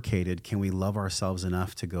reciprocated, can we love ourselves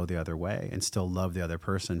enough to go the other way and still love the other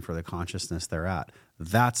person for the consciousness they're at?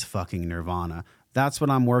 That's fucking nirvana. That's what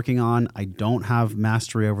I'm working on. I don't have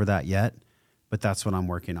mastery over that yet, but that's what I'm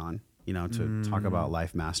working on, to talk about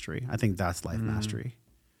life mastery. I think that's life mastery.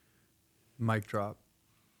 Mic drop.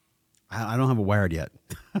 I don't have it wired yet.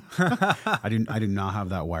 I do not have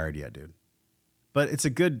that wired yet, dude. But it's a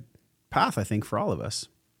good path, I think, for all of us.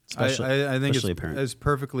 I think it's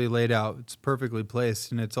perfectly laid out. It's perfectly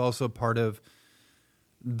placed. And it's also part of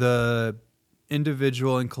the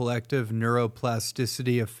individual and collective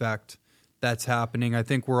neuroplasticity effect that's happening. I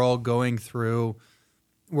think we're all going through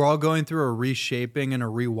a reshaping and a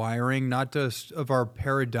rewiring, not just of our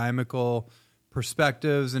paradigmical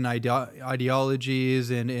perspectives and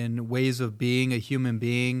ideologies and ways of being a human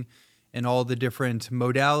being, and all the different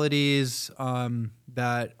modalities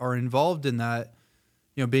that are involved in that,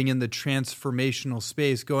 being in the transformational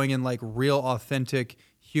space, going in like real authentic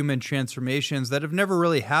human transformations that have never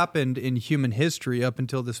really happened in human history up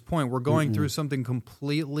until this point. We're going through something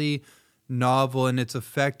completely novel, and it's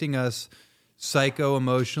affecting us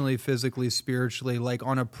psycho-emotionally, physically, spiritually, like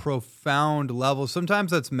on a profound level.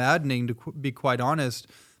 Sometimes that's maddening, to be quite honest,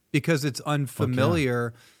 because it's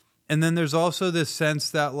unfamiliar. And then there's also this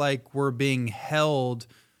sense that like we're being held,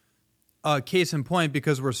 case in point,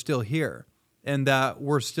 because we're still here and that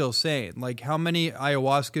we're still sane. Like, how many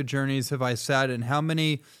ayahuasca journeys have I sat in? How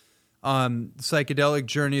many psychedelic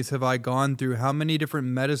journeys have I gone through? How many different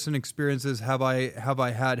medicine experiences have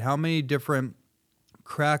I had? How many different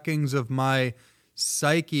crackings of my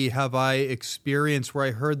psyche have I experienced where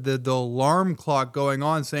I heard the alarm clock going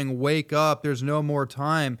on saying, wake up, there's no more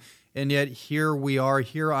time. And yet here we are,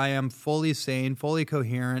 here I am, fully sane, fully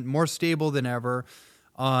coherent, more stable than ever.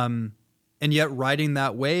 And yet riding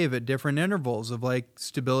that wave at different intervals of like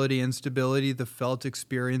stability, instability, the felt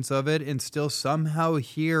experience of it, and still somehow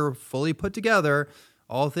here, fully put together,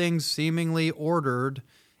 all things seemingly ordered.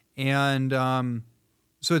 And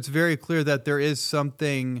so it's very clear that there is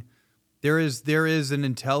something, there is an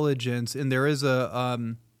intelligence, and there is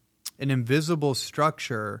an invisible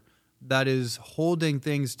structure that is holding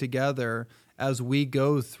things together as we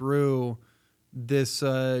go through this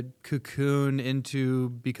cocoon into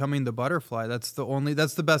becoming the butterfly. That's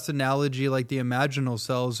the best analogy. Like the imaginal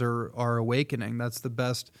cells are awakening. That's the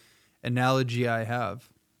best analogy I have.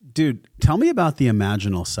 Dude, tell me about the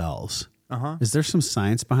imaginal cells. Is there some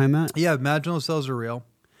science behind that? Yeah, imaginal cells are real.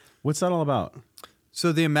 What's that all about?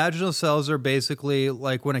 So the imaginal cells are basically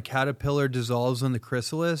like when a caterpillar dissolves in the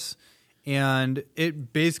chrysalis, and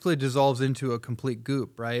it basically dissolves into a complete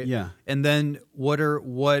goop, right? Yeah. And then what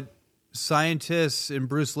scientists, and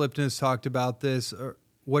Bruce Lipton has talked about this,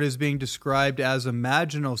 what is being described as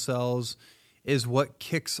imaginal cells is what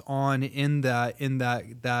kicks on in that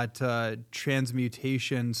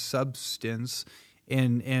transmutation substance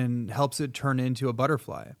and helps it turn into a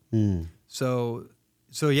butterfly. So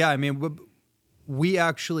yeah, I mean, we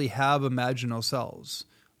actually have imaginal cells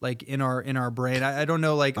like in our brain. I don't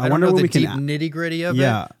know, like I don't know the deep nitty gritty of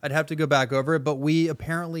it. I'd have to go back over it, but we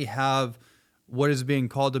apparently have what is being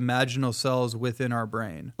called imaginal cells within our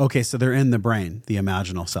brain. Okay, so they're in the brain, the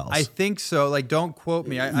imaginal cells. I think so. Like, don't quote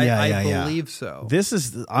me. I believe so. This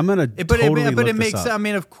is, I'm going to but totally it makes sense. I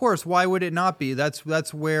mean, of course, why would it not be?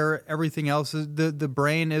 That's where everything else is. The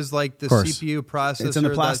brain is like the CPU processor. It's in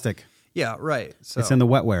the plastic. Yeah, right. So it's in the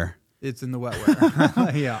wetware. It's in the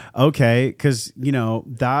wetware. Yeah. Okay, because,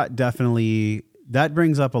 that definitely, that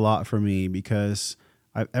brings up a lot for me because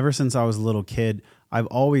ever since I was a little kid, I've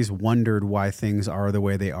always wondered why things are the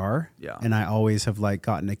way they are. Yeah. And I always have like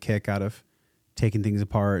gotten a kick out of taking things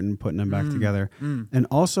apart and putting them back together. And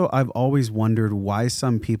also I've always wondered why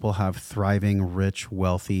some people have thriving, rich,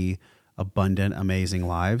 wealthy, abundant, amazing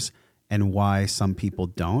lives and why some people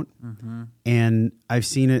don't. And I've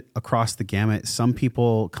seen it across the gamut. Some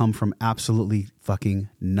people come from absolutely fucking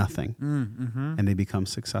nothing and they become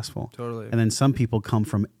successful. Totally. And then some people come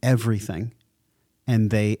from everything and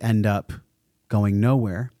they end up going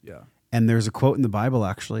nowhere. Yeah. And there's a quote in the Bible,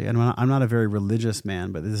 actually, and I'm not a very religious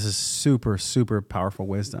man, but this is super, super powerful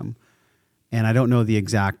wisdom. And I don't know the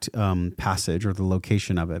exact passage or the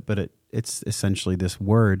location of it, but it's essentially this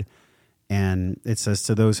word. And it says,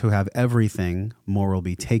 to those who have everything, more will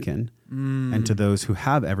be taken. And to those who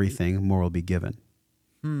have everything, more will be given.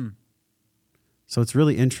 So it's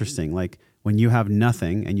really interesting. Like when you have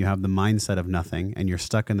nothing and you have the mindset of nothing and you're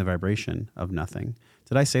stuck in the vibration of nothing.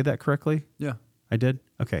 Did I say that correctly? Yeah. I did?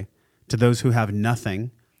 Okay. To those who have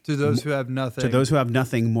nothing. To those who have nothing. To those who have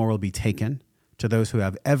nothing, more will be taken. To those who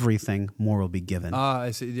have everything, more will be given.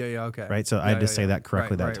 I see. Yeah, okay. Right? So I had to say that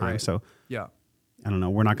correctly that time. Right. So yeah. I don't know.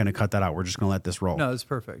 We're not going to cut that out. We're just going to let this roll. No, that's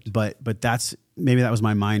perfect. But that's, maybe that was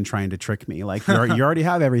my mind trying to trick me. Like you already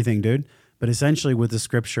have everything, dude. But essentially what the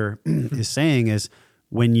scripture is saying is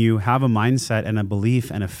when you have a mindset and a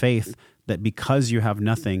belief and a faith that because you have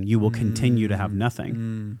nothing, you will continue to have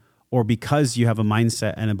nothing. Or because you have a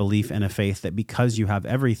mindset and a belief and a faith that because you have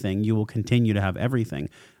everything, you will continue to have everything.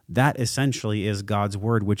 That essentially is God's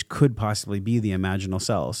word, which could possibly be the imaginal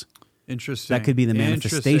cells. Interesting. That could be the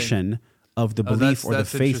manifestation of the belief or the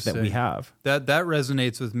faith that we have. That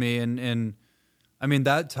resonates with me. And I mean,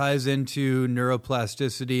 that ties into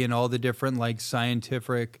neuroplasticity and all the different like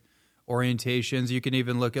scientific orientations. You can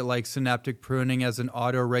even look at like synaptic pruning as an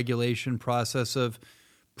auto-regulation process of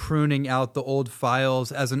pruning out the old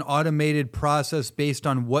files as an automated process based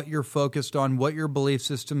on what you're focused on, what your belief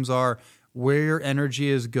systems are, where your energy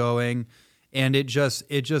is going. And it just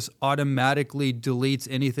automatically deletes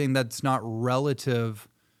anything that's not relative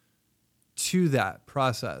to that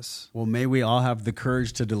process. Well, may we all have the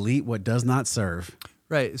courage to delete what does not serve.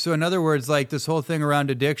 Right. So in other words, like this whole thing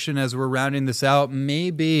around addiction, as we're rounding this out,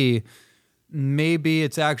 maybe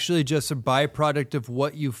it's actually just a byproduct of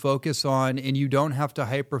what you focus on, and you don't have to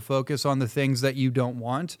hyper focus on the things that you don't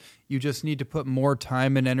want. You just need to put more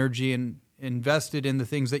time and energy and invest it in the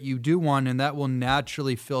things that you do want, and that will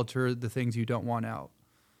naturally filter the things you don't want out.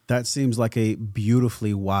 That seems like a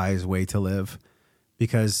beautifully wise way to live.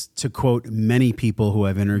 Because to quote many people who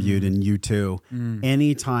I've interviewed, and you too,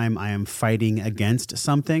 anytime I am fighting against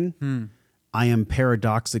something, I am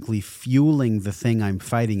paradoxically fueling the thing I'm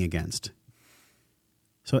fighting against.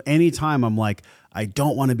 So anytime I'm like, I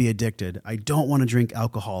don't want to be addicted, I don't want to drink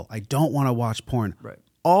alcohol, I don't want to watch porn. Right.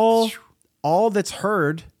 All that's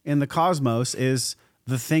heard in the cosmos is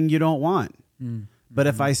the thing you don't want. But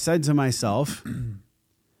if I said to myself,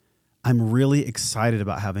 I'm really excited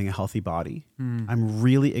about having a healthy body. I'm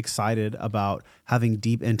really excited about having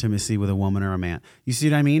deep intimacy with a woman or a man. You see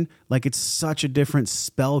what I mean? Like, it's such a different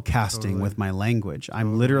spell casting with my language.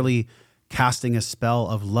 I'm literally casting a spell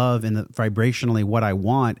of love in the vibrationally what I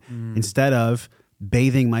want instead of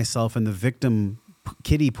bathing myself in the victim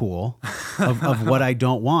kiddie pool of what I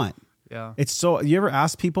don't want. Yeah. It's so, you ever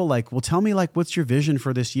ask people like, well, tell me like, what's your vision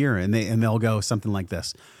for this year? And they'll go something like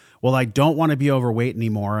this. Well, I don't want to be overweight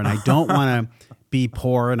anymore, and I don't want to be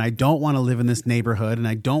poor, and I don't want to live in this neighborhood, and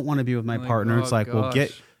I don't want to be with my partner. It's like, well,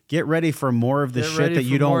 get ready for more of the shit that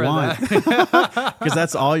you don't want, because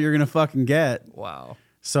that's all you're gonna fucking get. Wow.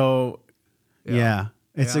 So, yeah,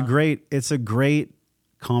 it's a great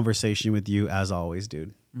conversation with you as always,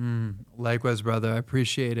 dude. Likewise, brother. I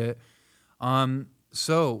appreciate it.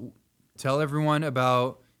 So tell everyone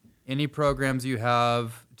about any programs you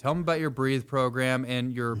have. Tell them about your Breathe program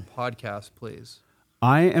and your podcast, please.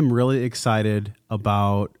 I am really excited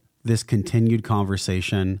about this continued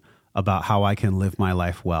conversation about how I can live my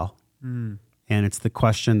life well. And it's the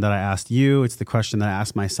question that I asked you. It's the question that I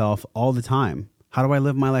ask myself all the time. How do I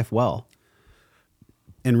live my life well?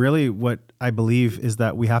 And really what I believe is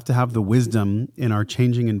that we have to have the wisdom in our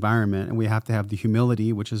changing environment, and we have to have the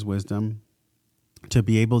humility, which is wisdom, to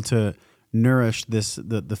be able to nourish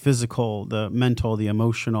the physical, the mental, the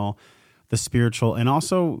emotional, the spiritual, and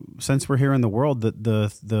also, since we're here in the world,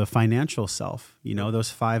 the financial self. You know, those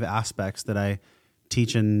 5 aspects that I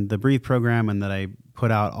teach in the Breathe program and that I put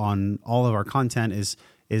out on all of our content is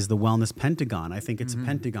the wellness pentagon. I think it's a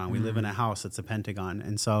pentagon. We live in a house. It's a pentagon.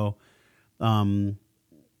 And so come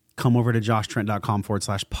over to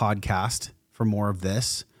joshtrent.com/podcast for more of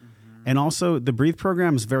this. And also, the Breathe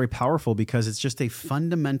program is very powerful because it's just a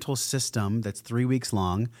fundamental system that's 3 weeks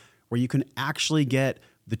long where you can actually get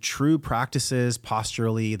the true practices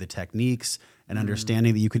posturally, the techniques, and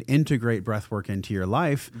understanding that you could integrate breathwork into your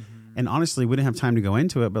life. And honestly, we didn't have time to go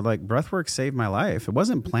into it, but like breathwork saved my life. It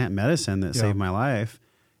wasn't plant medicine that saved my life.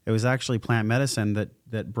 It was actually plant medicine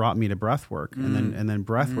that brought me to breathwork. And then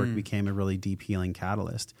breathwork became a really deep healing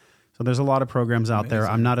catalyst. So there's a lot of programs out there.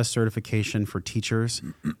 I'm not a certification for teachers.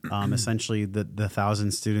 Essentially, the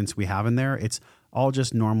 1,000 students we have in there, it's all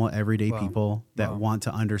just normal, everyday people that want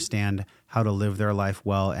to understand how to live their life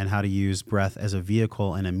well and how to use breath as a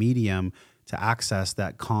vehicle and a medium to access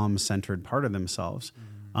that calm, centered part of themselves.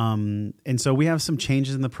 And so we have some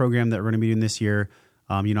changes in the program that we're going to be doing this year.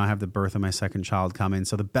 I have the birth of my second child coming.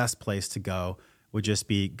 So the best place to go would just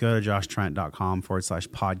be go to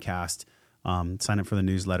joshtrent.com/podcast. Sign up for the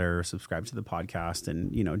newsletter, subscribe to the podcast,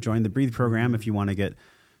 and join the Breathe program if you want to get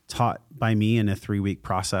taught by me in a 3-week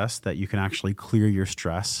process that you can actually clear your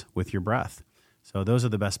stress with your breath. So those are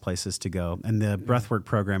the best places to go. And the breathwork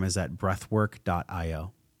program is at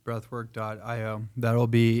breathwork.io. Breathwork.io. That'll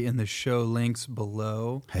be in the show links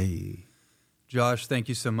below. Hey, Josh, thank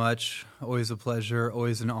you so much. Always a pleasure,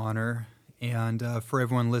 always an honor. And for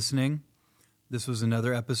everyone listening, this was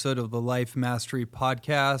another episode of the Life Mastery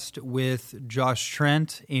Podcast with Josh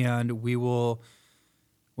Trent, and we'll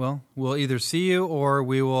either see you or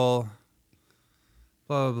we will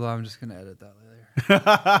blah, blah, blah. I'm just going to edit that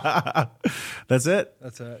later. That's it?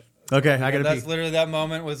 That's it. Okay, I got to pee. That's literally, that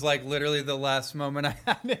moment was like literally the last moment I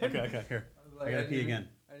had. Okay, here. I got to pee again.